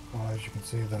as you can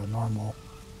see, the normal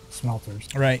smelters.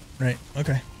 Right.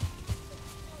 Okay.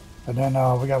 And then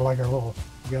we got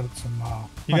some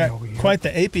You got over here. quite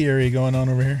the apiary going on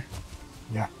over here.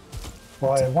 Yeah.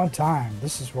 Well, at one time,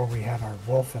 this is where we had our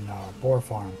wolf and boar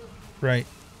farm. Right.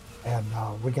 And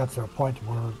we got to a point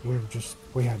where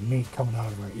we had meat coming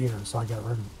out of our ears, so I got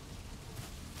rid of it.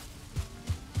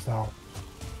 So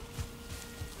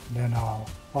then I'll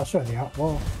show you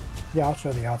I'll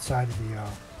show the outside of the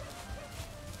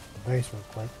base real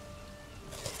quick.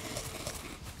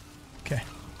 Okay.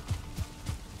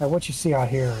 Now what you see out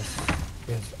here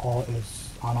is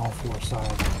on all four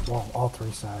sides. Well, all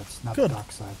three sides, not Good. the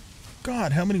dock side.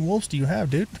 God, how many wolves do you have,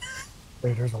 dude?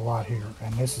 There's a lot here,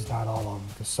 and this is not all of them,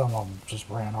 because some of them just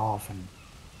ran off, and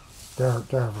they're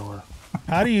everywhere.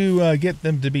 How do you get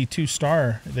them to be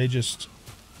 2-star? They just...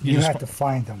 You have to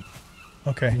find them.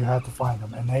 Okay. You have to find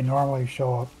them, and they normally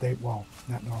show up,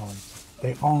 not normally.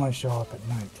 They only show up at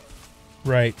night.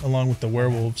 Right, along with the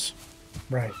werewolves.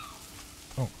 Right.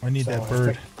 Oh, I need So that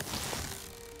bird.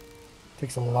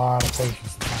 Takes a lot of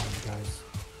patience to tame these guys.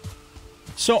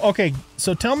 So, okay,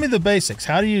 so tell me the basics.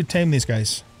 How do you tame these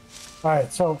guys? All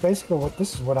right, so basically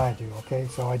this is what I do, okay?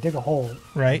 So I dig a hole.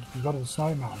 Right. You go to the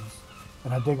Snowy Mountains,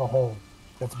 and I dig a hole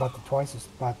that's about twice as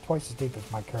deep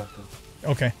as my character.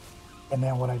 Okay. And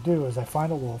then what I do is I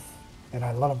find a wolf, and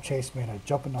I let him chase me, and I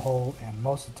jump in the hole, and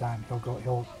most of the time he'll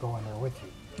go in there with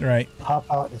you. Right. Hop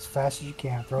out as fast as you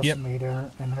can, throw some meat in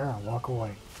there, and walk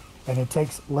away. And it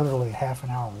takes literally half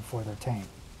an hour before they're tamed.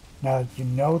 Now, you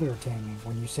know they're taming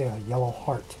when you see a yellow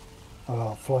heart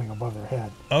floating above their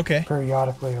head. Okay.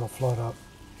 Periodically, it'll float up,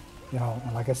 you know,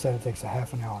 and like I said, it takes a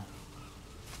half an hour.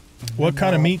 What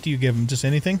kind of meat do you give them? Just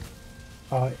anything?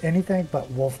 Anything but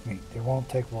wolf meat. They won't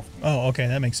take wolf meat. Oh, okay,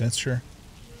 that makes sense, sure.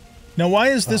 Now, why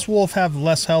does this wolf have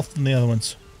less health than the other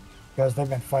ones? Because they've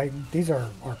been fighting. These are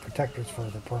our protectors for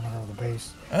the perimeter of the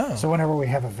base. Oh. So whenever we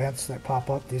have events that pop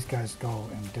up, these guys go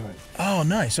and do it. Oh,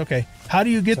 nice, okay. How do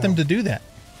you get them to do that?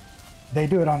 They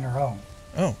do it on their own.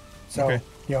 Oh, so, okay.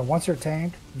 You know, once they're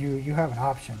tamed, you have an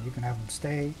option. You can have them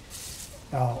stay,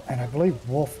 and I believe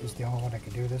wolf is the only one that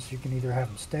can do this. You can either have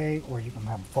them stay or you can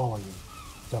have them follow you.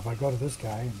 So if I go to this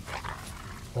guy, and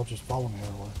they'll just follow me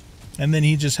everywhere. And then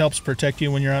he just helps protect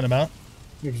you when you're out and about?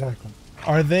 Exactly.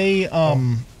 Are they,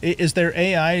 is their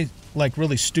AI, like,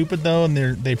 really stupid, though, and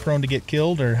they prone to get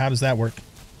killed, or how does that work?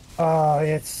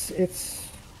 It's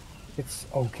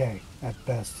okay at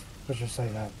best. Let's just say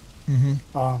that.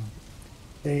 Mm-hmm.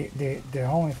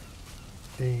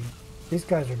 These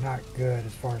guys are not good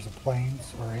as far as the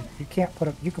planes, or you can't put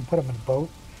them. You can put them in a boat,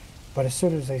 but as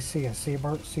soon as they see a sea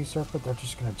serpent, they're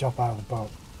just going to jump out of the boat.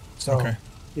 So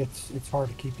it's hard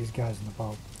to keep these guys in the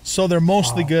boat. So they're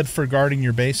mostly good for guarding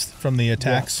your base from the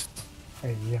attacks?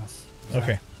 Yes.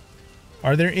 Exactly. Okay.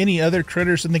 Are there any other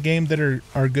critters in the game that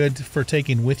are good for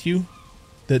taking with you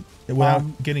that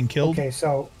without getting killed? Okay,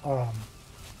 so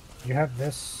you have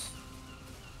this.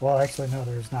 Well, actually, no,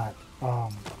 there's not.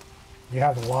 You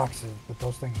have the loxes, but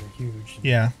those things are huge.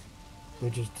 Yeah. They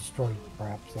just destroy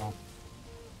crap, so.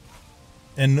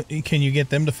 And can you get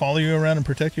them to follow you around and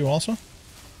protect you also?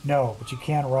 No, but you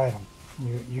can ride them.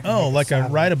 You can like a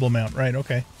rideable mount, right?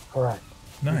 Okay. Correct.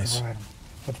 Nice. You can ride them.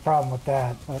 But the problem with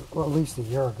that, or at least a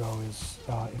year ago, is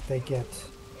if they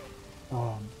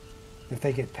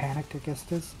get panicked against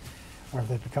this, or if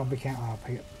they become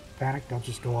panicked, they'll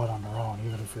just go out on their own,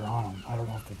 even if you're on them. I don't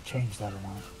know if they've changed that or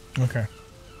not. Okay.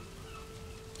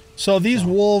 So these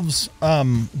wolves,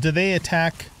 do they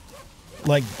attack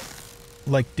like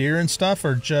deer and stuff,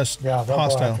 or just they'll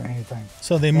hostile? go after anything.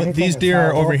 So these deer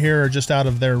are over here, are just out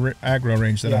of their aggro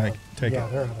range that I take it. Yeah,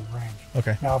 they're out of the range.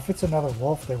 Okay. Now, if it's another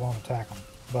wolf, they won't attack them,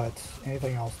 but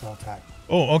anything else, they'll attack.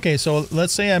 Oh, okay. So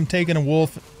let's say I'm taking a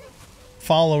wolf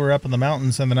follower up in the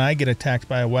mountains, and then I get attacked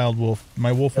by a wild wolf.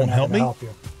 My wolf won't help me? Help you.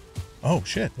 Oh,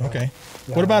 shit. Yeah. Okay.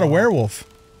 Yeah, what about a werewolf?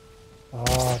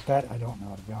 That I don't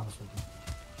know, to be honest with you.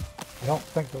 I don't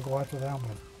think they'll go after them,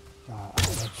 but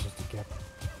that's just a gift.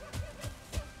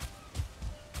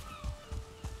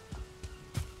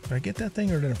 Did I get that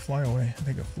thing, or did it fly away? I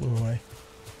think it flew away.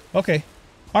 Okay.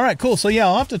 All right, cool. So yeah,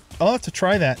 I'll have to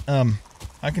try that.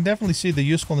 I can definitely see the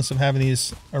usefulness of having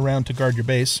these around to guard your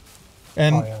base.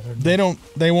 And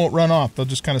they won't run off. They'll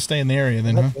just kind of stay in the area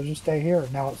then, huh? They'll just stay here.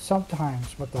 Now,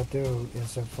 sometimes what they'll do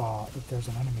is if there's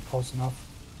an enemy close enough,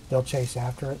 they'll chase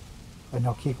after it, and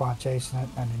they'll keep on chasing it,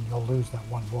 and then you'll lose that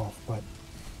one wolf. But,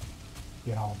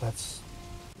 you know, it's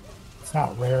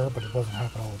not rare, but it doesn't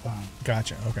happen all the time.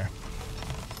 Gotcha. Okay.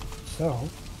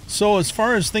 So as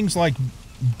far as things like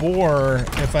boar,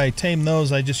 if I tame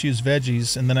those, I just use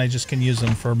veggies, and then I just can use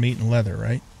them for meat and leather,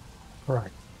 right?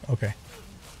 Correct. Okay.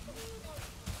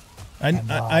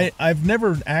 I've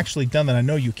never actually done that. I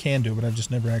know you can do, but I've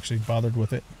just never actually bothered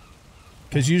with it.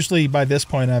 Because usually by this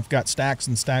point I've got stacks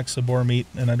and stacks of boar meat,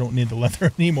 and I don't need the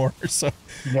leather anymore. So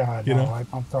yeah,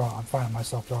 I'm finding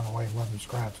myself throwing away leather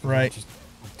scraps. Right. Just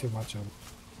too much of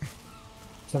it.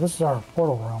 So this is our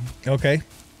portal room. Okay.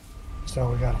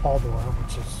 So we got Halldor,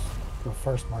 which is the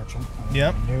first merchant. And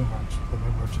yep. The new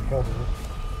merchant Hildur,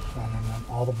 and then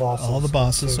all the bosses. All the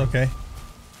bosses. Okay.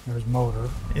 There's Motor.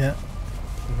 Yeah.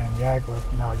 And then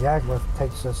Yaglith. Now Yaglith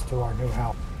takes us to our new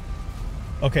house.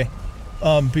 Okay.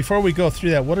 Before we go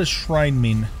through that, what does shrine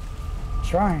mean?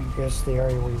 Shrine is the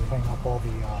area where you hang up all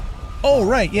the... oh,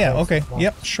 right. Yeah. Okay.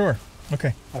 Yep. Sure.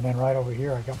 Okay. And then right over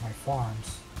here, I got my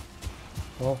farms.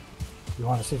 Well, you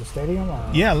want to see the stadium?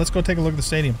 Or? Yeah, let's go take a look at the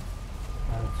stadium.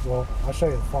 Well, I'll show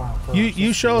you the farm first.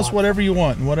 You show us whatever you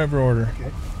want in whatever order.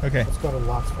 Okay. Okay. Let's go to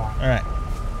Lot's farm. All right.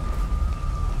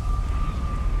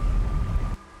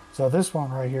 So this one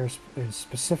right here is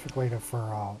specifically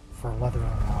for leather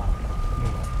and meat.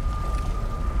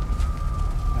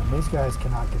 And these guys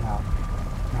cannot get out.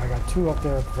 Now I got 2 up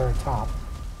there at the very top.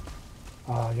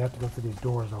 You have to go through these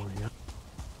doors over here.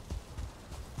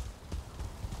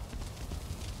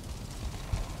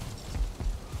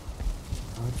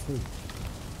 Let's see.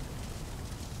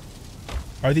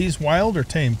 Are these wild or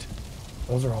tamed?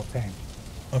 Those are all tamed.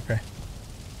 Okay.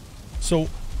 So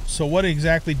what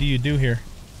exactly do you do here?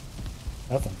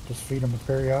 Nothing. Just feed them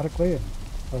periodically and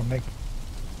let them make.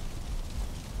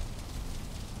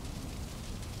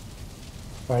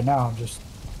 Right now I'm just.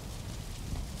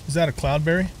 Is that a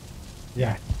cloudberry?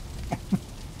 Yeah. I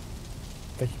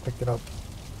think you picked it up.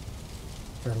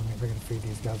 Here, we're gonna feed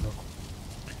these guys real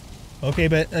quick. Okay,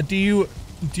 but do you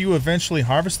eventually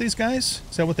harvest these guys?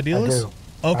 Is that what the deal is? I do.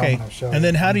 Okay. And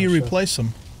then how do you replace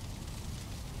them?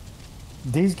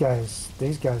 These guys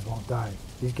won't die.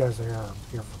 These guys are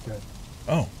here for good.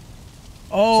 Oh.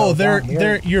 Oh,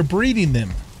 So you're breeding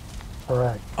them.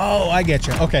 Correct. Oh, I get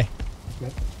you. Okay.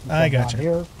 I got you.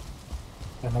 Here,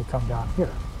 and they come down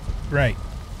here. Right.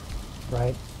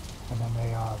 Right. And then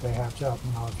they hatch up.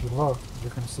 You know, if you look, you're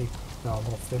gonna see the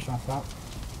little fish on top.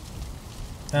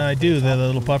 I do, the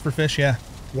little puffer fish, yeah.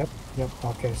 Yep.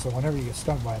 Okay, so whenever you get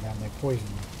stung by them, they poison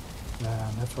you.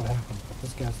 And that's what happens. But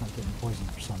this guy's not getting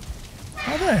poisoned for something.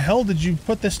 How the hell did you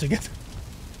put this together?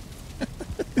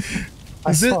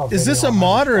 Is this a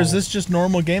mod or is this just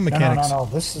normal game mechanics? No.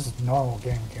 This is normal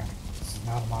game mechanics. This is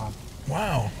not a mod.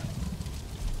 Wow.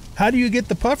 How do you get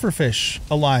the puffer fish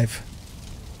alive?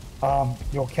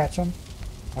 You'll catch them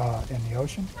in the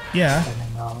ocean. Yeah.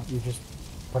 And then you just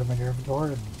put them in your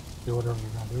inventory and do whatever you're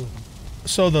going to do with them.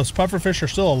 So those puffer fish are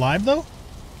still alive, though?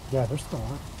 Yeah, they're still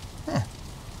alive. Huh.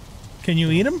 Can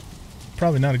you eat them?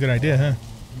 Probably not a good idea, huh?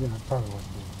 Yeah, probably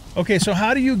wouldn't do. Okay, so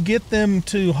how do you get them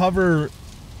to hover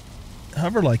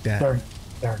like that?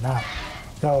 They're not.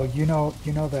 So you know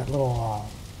that little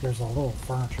there's a little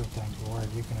furniture thing where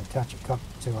you can attach a cup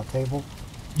to a table.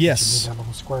 Yes. You need that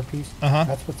little square piece.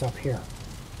 That's what's up here.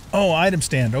 Oh, item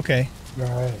stand. Okay. All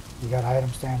right. You got item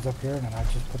stands up here, and then I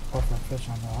just put the puffer fish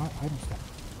on the item stand.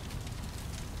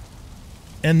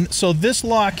 And so this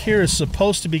lock here is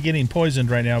supposed to be getting poisoned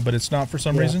right now, but it's not for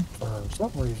some reason? For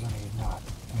some reason he's not.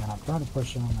 And I'm trying to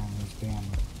push him, and he's being,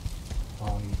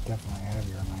 well, he's definitely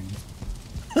heavier than I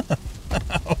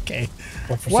am. Okay.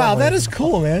 Wow, that is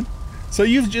cool, man. So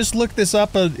you've just looked this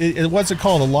up, what's it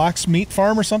called, a Lock's Meat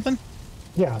Farm or something?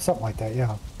 Yeah, something like that,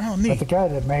 yeah. Oh, neat. But the guy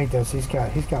that made this, he's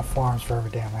got farms for every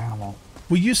damn animal.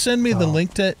 Will you send me the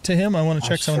link to him? I want to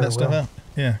check some of that stuff out.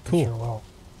 Yeah, cool. I sure will.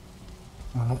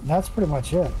 That's pretty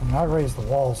much it. I mean, I raised the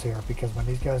walls here because when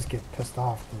these guys get pissed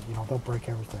off, you know, they'll break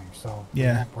everything. So they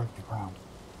won't break the ground.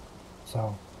 So.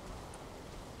 All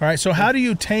right. So how do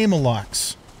you tame a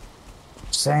lox?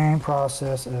 Same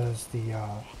process as the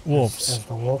wolves. As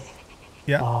the wolf.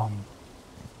 Yeah.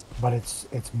 But it's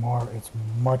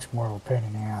much more of a pain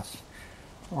in the ass.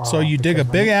 So you dig a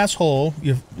big ass hole,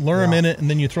 you lure them in it, and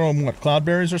then you throw them, what,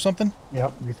 cloudberries or something?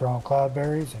 Yep, you throw them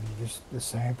cloudberries, and you just, the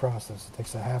same process. It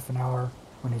takes a half an hour.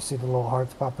 When you see the little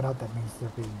hearts popping out, that means they're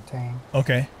being tamed.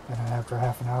 Okay. And then after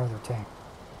half an hour, they're tamed.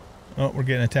 Oh, we're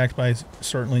getting attacked by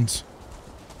certlings.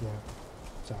 Yeah.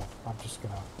 So I'm just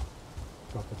going to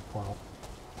go through the portal.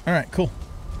 All right, cool.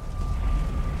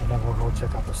 And then we'll go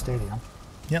check out the stadium.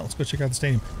 Yeah, let's go check out the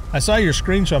stadium. I saw your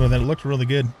screenshot of that. It looked really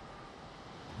good.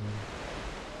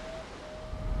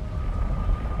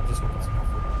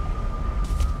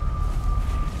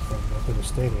 To the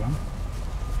stadium.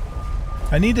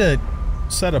 I need to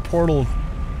set a portal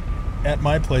at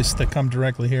my place to come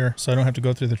directly here, so I don't have to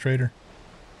go through the trader.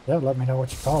 Yeah, let me know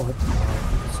what you call it. You can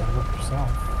set it up yourself.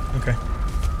 Okay.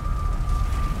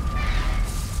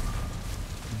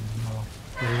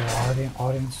 Little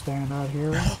audience stand out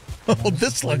here. Oh,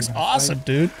 this looks awesome,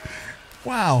 dude.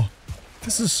 Wow.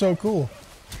 This is so cool.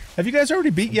 Have you guys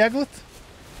already beat Yaglith?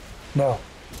 No.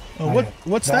 Oh,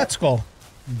 what's that skull?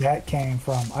 That came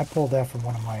from, I pulled that from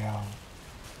one of my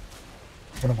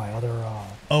other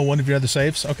oh, one of your other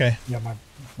saves? Okay. Yeah, my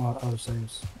other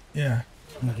saves. Yeah.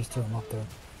 And I just threw them up there.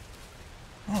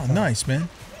 Oh, nice, man.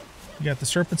 You got the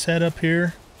serpent's head up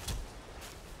here.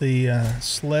 The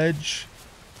sledge.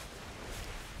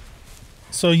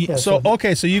 So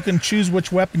okay, so you can choose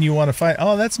which weapon you want to fight.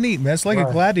 Oh, that's neat, man. It's like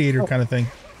a gladiator kind of thing.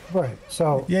 Right.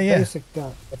 So yeah. Basic,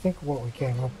 I think what we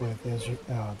came up with is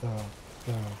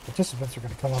the participants are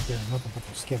going to come up here and nothing but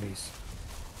their skivvies.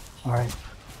 All right.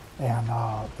 And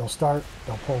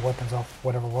they'll pull weapons off,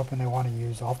 whatever weapon they want to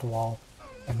use off the wall,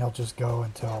 and they'll just go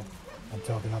until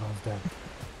the other one's dead.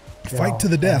 Fight to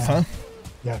the death, huh?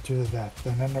 Yeah, to the death.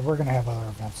 And then we're going to have other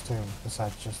events too,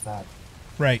 besides just that.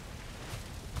 Right.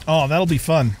 Oh, that'll be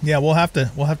fun. Yeah, we'll have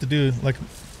to do like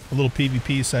a little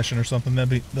PvP session or something.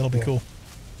 That'll be Yeah. cool.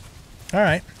 All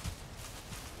right.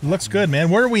 Looks good, man.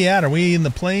 Where are we at? Are we in the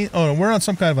plain? Oh, no, we're on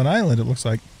some kind of an island, it looks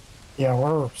like. Yeah,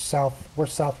 we're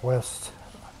southwest.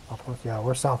 Yeah,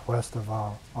 we're southwest of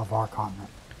our continent.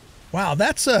 Wow,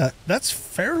 that's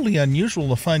fairly unusual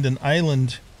to find an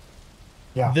island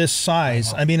Yeah. this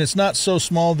size. I mean, it's not so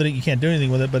small that you can't do anything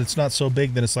with it, but it's not so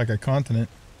big that it's like a continent.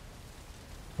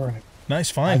 Right. Nice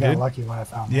I find, got dude. lucky when I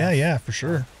found Yeah, this. yeah, for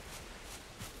sure.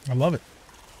 I love it.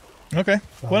 Okay.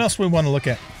 So, What else do we want to look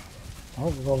at?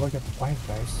 We'll go look at the plains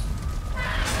base.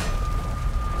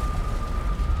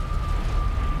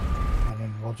 And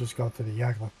then we'll just go to the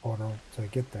Yagla portal to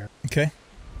get there. Okay.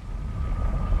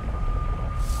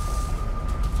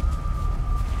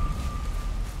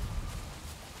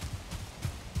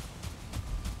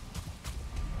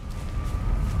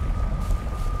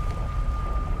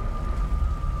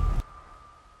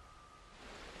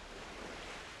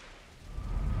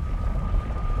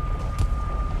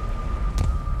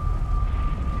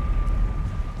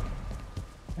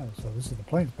 Yeah, so this is the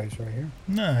plains base right here.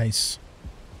 Nice.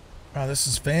 Wow, this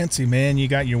is fancy, man. You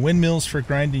got your windmills for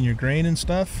grinding your grain and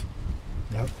stuff.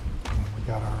 Yep. And we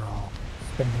got our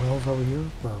spinning wheels over here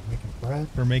for making bread.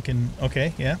 For making,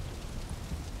 okay, yeah.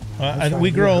 And this We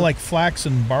right grow here- like flax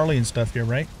and barley and stuff here,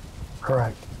 right?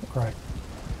 Correct. Correct.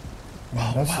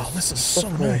 Wow, And wow, this is so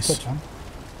specifically a nice. kitchen.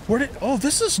 Oh,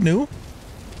 this is new.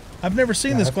 I've never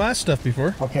seen Yeah, this that's- glass stuff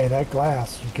before. Okay, that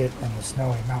glass you get in the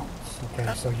snowy mountains.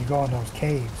 Okay, so you go in those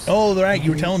caves. Oh, right,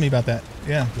 you were telling me about that.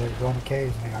 Yeah. You go in the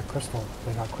caves and they got crystal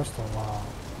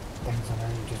things in there.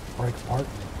 You just break apart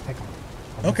and pick them.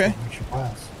 Okay. Makes your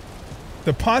glass.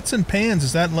 The pots and pans,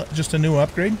 is that just a new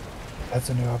upgrade? That's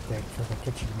a new update for the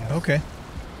kitchen. Yes. Okay.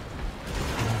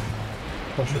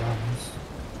 Pusher ovens.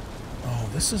 Oh,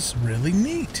 this is really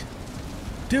neat.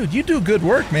 Dude, you do good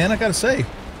work, man, I gotta say.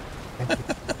 Thank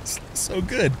you. It's so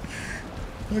good.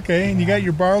 Okay, and you got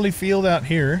your barley field out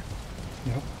here.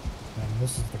 Yep. And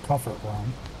this is the comfort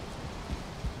room.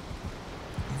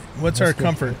 What's This our gives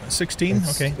comfort? you- 16?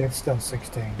 Okay. It's still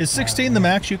 16. Is 16 the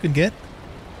max you can get?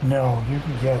 No, you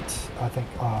can get, I think,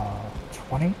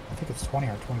 20. I think it's 20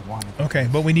 or 21. Okay,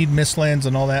 but we need mistlands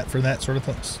and all that for that sort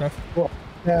of stuff? Well,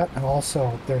 that, and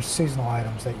also there's seasonal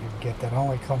items that you can get that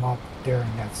only come up during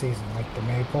that season, like the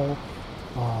maypole.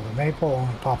 The maypole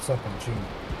only pops up in June.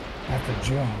 After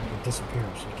June, it disappears.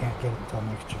 You can't get it until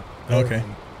next June. Okay.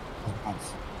 Every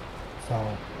month.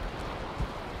 So,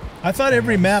 I thought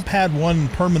every map had one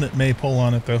permanent maypole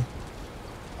on it, though.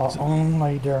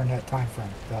 only during that time frame.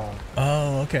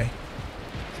 Oh, okay.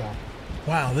 So,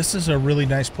 Wow, this is a really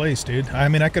nice place, dude. I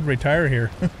mean, I could retire here.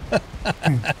 that's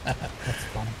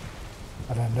funny.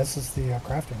 And then this is the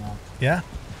crafting room. Yeah.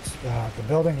 The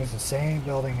building is the same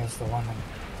building as the one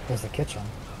that is the kitchen.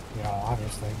 You know,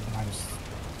 obviously, minus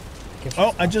the kitchen Oh,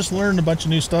 I stuff. just learned a bunch of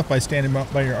new stuff by standing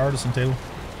by your artisan table.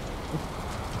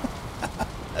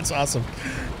 That's awesome.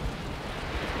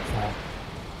 So,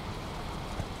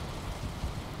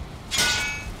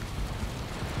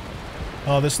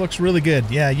 Oh, this looks really good.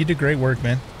 Yeah, you did great work,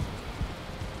 man.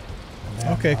 and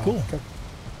then, Okay, cool.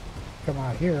 Come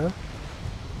out here.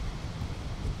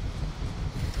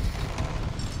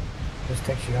 This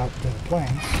takes you out to the plains.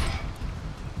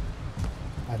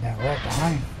 And then right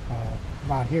behind,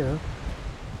 come out here.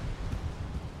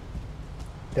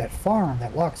 That farm,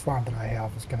 that Locks farm that I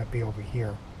have is going to be over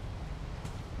here.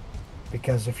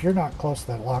 Because if you're not close to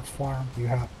that Locks farm, you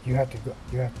have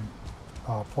to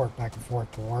port back and forth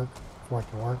to work,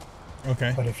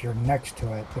 Okay. But if you're next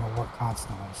to it, it'll work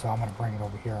constantly. So I'm going to bring it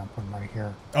over here and put it right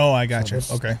here. Oh, I got So you.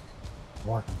 this- Okay.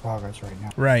 Work in progress right now.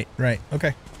 Right, right.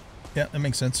 Okay. Yeah, that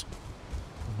makes sense.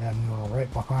 And then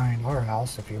right behind our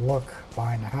house, if you look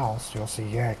behind the house, you'll see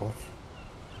Yagluth.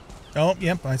 Oh,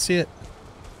 yep, I see it.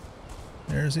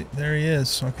 There's it. There he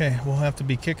is. Okay, we'll have to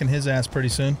be kicking his ass pretty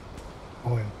soon.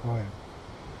 Oh yeah, oh yeah.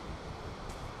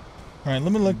 All right,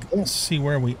 let me look and see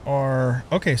where we are.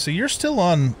 Okay, so you're still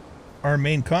on our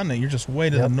main continent. You're just way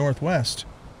to the northwest.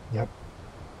 Yep.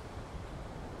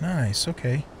 Nice.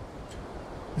 Okay.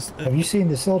 Have you seen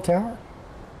the sealed tower?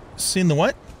 Seen the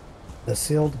what? The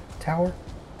sealed tower?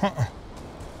 Uh-uh.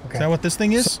 Okay. Is that what this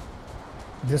thing is?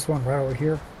 This one right over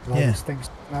here? All Yeah. these things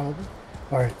out of it?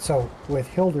 Alright, so with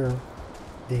Hildur,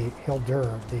 the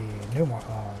new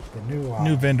one,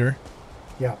 New vendor.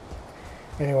 yeah.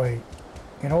 Anyway,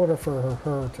 in order for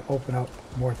her to open up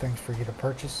more things for you to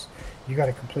purchase, you got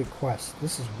to complete quests.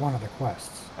 This is one of the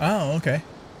quests. Oh, okay.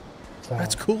 So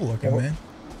That's cool looking, man.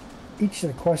 each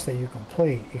of the quests that you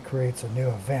complete, it creates a new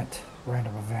event,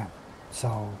 random event.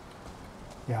 So,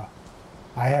 yeah,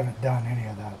 I haven't done any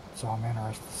of that, so I'm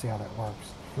interested to see how that works.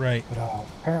 Right. But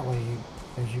apparently,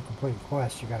 as you complete a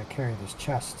quest, you got to carry this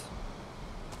chest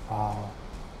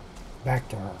back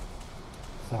to her.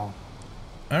 So.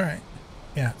 All right.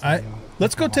 Yeah. So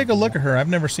let's go take a look at her. I've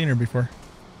never seen her before.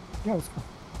 Yeah, let's go.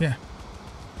 Yeah.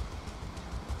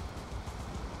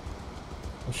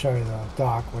 I'll show you the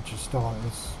dock, which is still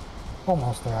it's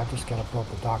almost there. I just got to build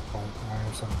the dock part.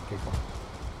 There's some people.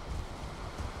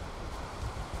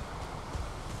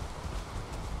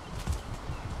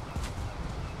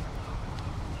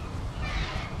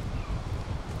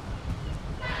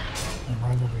 And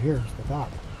right over here is the dock.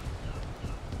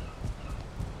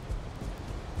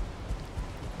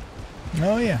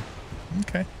 Oh yeah.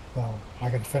 Okay. So I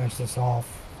can finish this off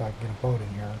if I can get a boat in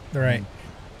here. Right. And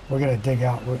we're gonna dig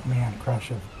out. Me and Crush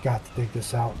have got to dig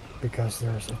this out because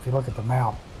there's. If you look at the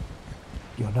map,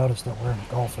 you'll notice that we're in a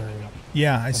Gulf area.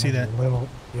 Yeah, I see that. That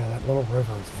little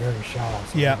river is very shallow.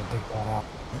 So yeah. we're gonna dig that out.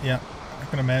 Yeah, I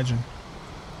can imagine.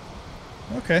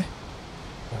 Okay.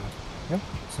 Yep.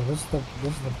 So this is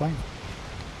the plane.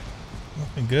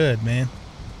 Looking good, man.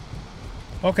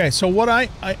 Okay, so what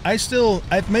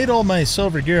I've made all my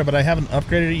silver gear, but I haven't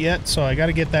upgraded it yet, so I got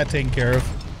to get that taken care of.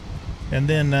 And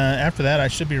then after that, I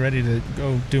should be ready to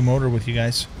go do motor with you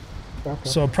guys. Okay.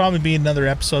 So it'll probably be another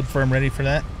episode before I'm ready for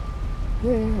that.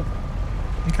 Yeah.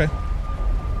 Okay.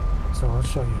 So I'll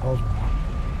show you Hilder now.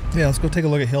 Yeah, let's go take a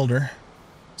look at Hilder.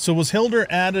 So was Hilder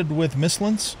added with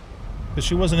Mistlands? Because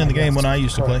she wasn't in the game when I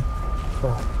used to play.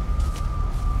 Correct.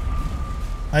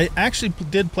 I actually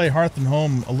did play Hearth and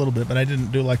Home a little bit, but I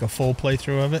didn't do like a full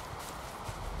playthrough of it.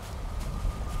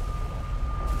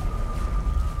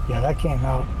 Yeah, that came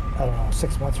out, I don't know,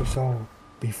 6 months or so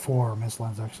before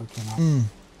Mistlands actually came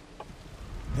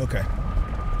out. Okay.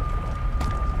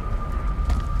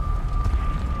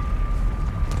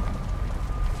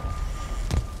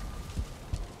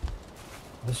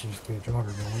 This used to be a jogger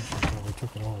village until we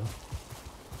took it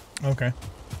over. Okay.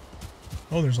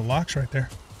 Oh, there's a locks right there.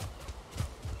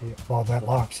 Yeah, well, that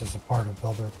locks is a part of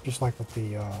Builder, just like with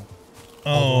the...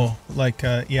 oh, like,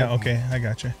 yeah, okay, I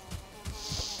got you.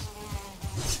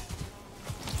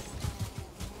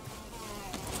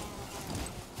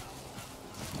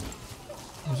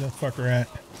 Where's that fucker at?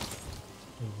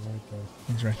 He's right there.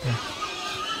 He's right there.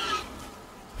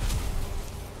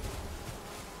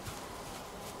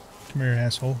 Come here,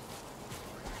 asshole.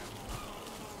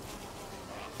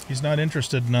 He's not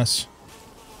interested in us.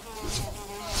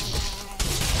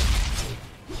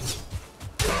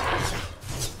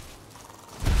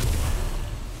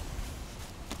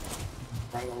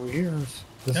 Right over here.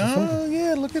 Oh,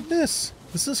 yeah, look at this.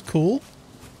 This is cool.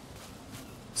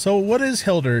 So what is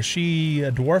Hilder? Is she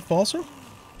a dwarf also?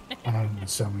 I'm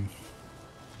assuming.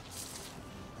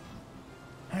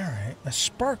 Alright, a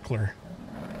sparkler.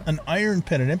 An iron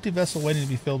pen, an empty vessel waiting to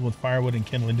be filled with firewood and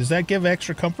kindling. Does that give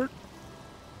extra comfort?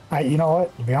 You know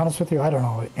what? To be honest with you, I don't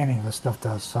know what any of this stuff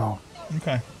does, so...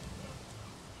 Okay.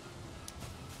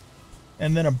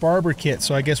 And then a barber kit,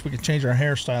 so I guess we could change our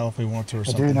hairstyle if we want to or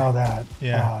something. I do know that.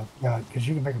 Yeah. Yeah, because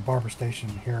you can make a barber station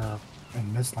here in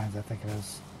Mistlands, I think it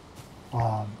is,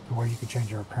 where you can change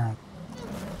your appearance.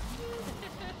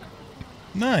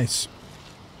 Nice.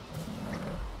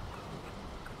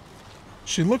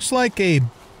 She looks like a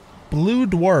blue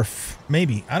dwarf,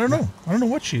 maybe. I don't know. I don't know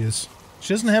what she is.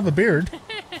 She doesn't have a beard.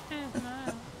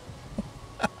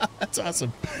 That's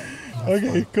awesome. That's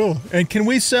okay, cool. And can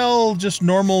we sell just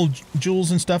normal jewels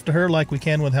and stuff to her like we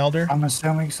can with Hilder? I'm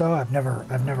assuming so. I've never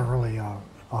really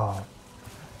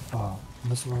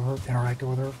listened to her, interacted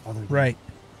with her, other than, right.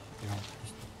 You know,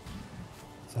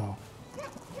 so.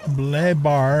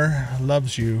 Blebar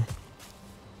loves you.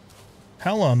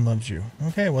 Halon loves you.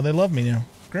 Okay, well they love me now.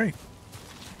 Great.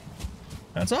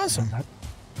 That's awesome.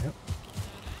 Yep.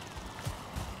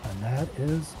 And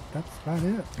that's about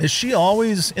it. Is she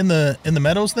always in the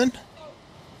meadows then?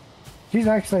 She's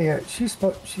actually yeah.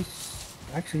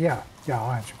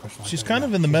 I'll answer your question. She's kind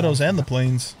of in the meadows and the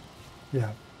plains.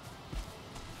 Yeah.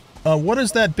 What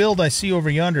is that build I see over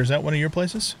yonder? Is that one of your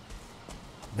places?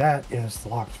 That is the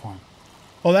Locks Farm.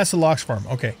 Oh, that's the Locks Farm.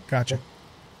 Okay, gotcha.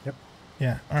 Yep.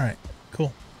 Yeah. All right.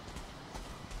 Cool.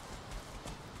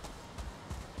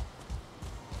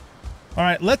 All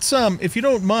right. Let's if you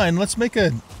don't mind, let's make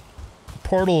a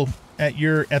portal at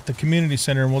the community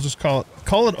center, and we'll just call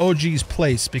it OG's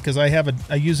place because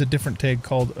I use a different tag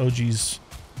called OG's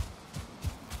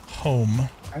home.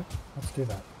 Okay, let's do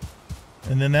that.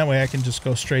 And then that way I can just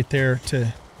go straight there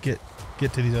to get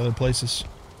to these other places.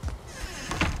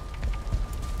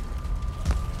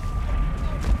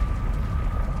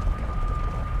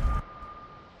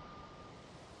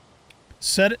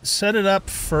 Set it up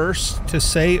first to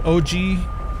say OG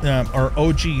or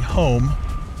OG home,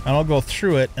 And I'll go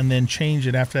through it and then change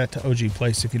it after that to OG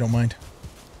place, if you don't mind.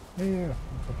 Yeah.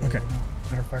 Okay.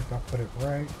 Matter of fact, I'll put it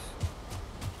right.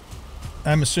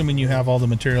 I'm assuming you have all the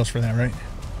materials for that, right?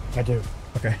 I do.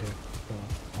 Okay. I do.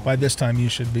 So, By this time, you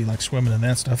should be like swimming in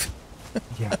that stuff.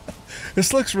 yeah.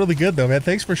 This looks really good, though, man.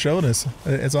 Thanks for showing us.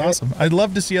 It's awesome. I'd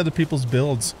love to see other people's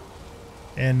builds,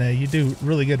 and you do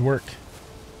really good work.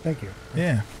 Thank you.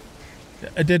 Yeah.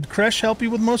 Did Kresh help you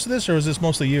with most of this, or was this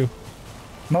mostly you?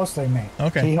 Mostly me.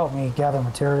 Okay. He helped me gather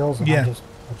materials, and Yeah. I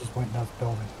just went and built the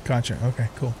building. Gotcha. Okay,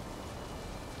 cool.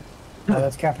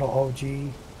 That's capital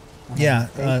OG.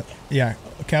 Yeah, yeah.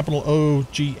 Capital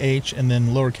O-G-H and then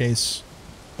lowercase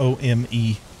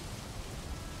O-M-E.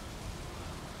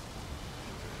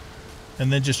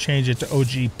 And then just change it to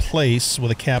OG place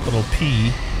with a capital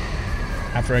P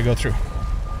after I go through.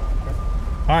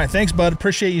 All right, thanks, bud.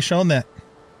 Appreciate you showing that.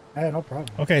 Hey, no problem.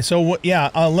 Okay, so yeah,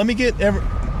 let me get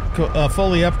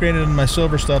fully upgraded in my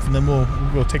silver stuff, and then we'll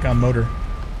go take on motor.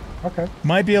 Okay.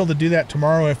 Might be able to do that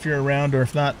tomorrow if you're around, or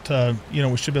if not, you know,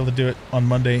 we should be able to do it on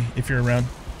Monday if you're around.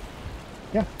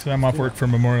 Yeah. So I'm off work for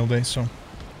Memorial Day, so.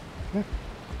 Yeah.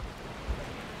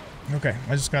 Okay,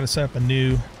 I just got to set up a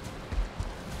new.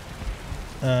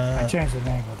 I changed the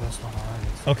name of this one already.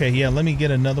 So. Okay, yeah, let me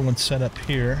get another one set up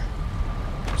here.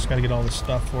 Just got to get all the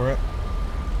stuff for it.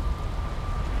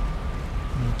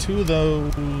 And 2 of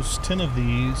those, 10 of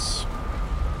these,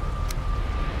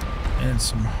 and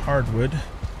some hardwood.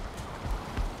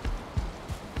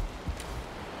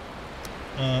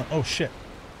 Oh shit.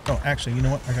 Oh, actually, you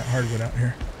know what? I got hardwood out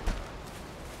here.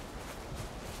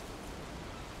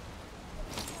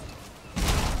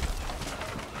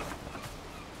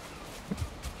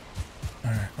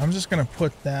 Alright, I'm just gonna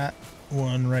put that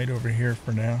one right over here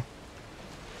for now.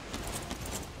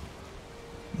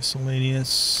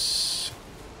 Miscellaneous.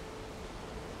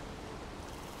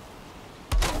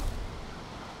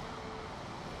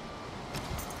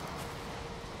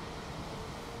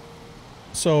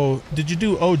 So, did you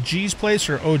do OG's place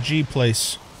or OG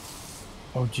place?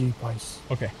 OG place.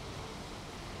 Okay.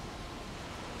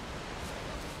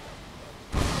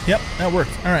 Yep, that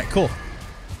worked. All right, cool.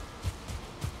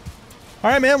 All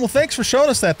right, man. Well, thanks for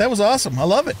showing us that. That was awesome. I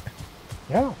love it.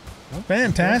 Yeah.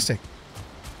 Fantastic.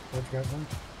 What you got done?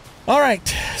 All right.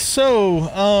 So,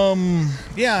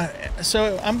 yeah.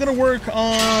 So I'm going to work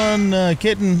on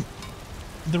getting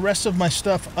the rest of my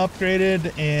stuff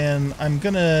upgraded, and I'm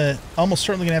gonna almost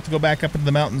certainly gonna have to go back up into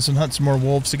the mountains and hunt some more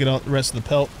wolves to get out the rest of the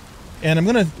pelt. And I'm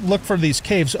gonna look for these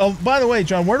caves. Oh, by the way,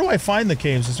 John, where do I find the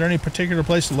caves? Is there any particular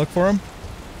place to look for them?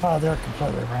 They're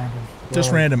completely random.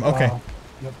 Just random. Okay.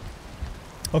 Yep.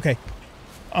 Okay.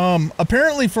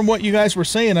 Apparently, from what you guys were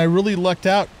saying, I really lucked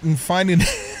out in finding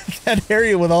that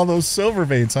area with all those silver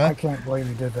veins, huh? I can't believe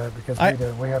you did that because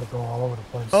we had to go all over the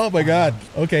place. Oh my God.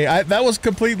 Okay, that was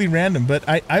completely random, but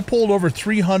I pulled over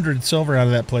 300 silver out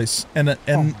of that place, and oh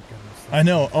my goodness, I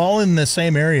know, all in the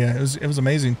same area. It was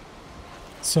amazing.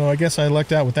 So I guess I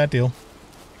lucked out with that deal.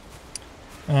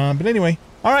 But anyway.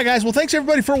 All right, guys. Well, thanks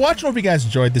everybody for watching. Hope you guys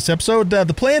enjoyed this episode. The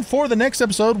plan for the next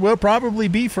episode will probably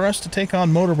be for us to take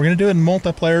on Motor. We're going to do it in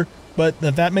multiplayer, but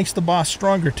that makes the boss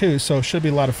stronger too, so it should be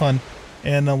a lot of fun.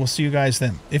 And we'll see you guys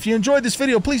then. If you enjoyed this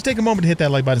video, please take a moment to hit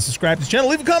that like button, subscribe to the channel,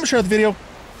 leave a comment, share the video,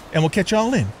 and we'll catch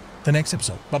y'all in the next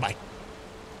episode. Bye-bye.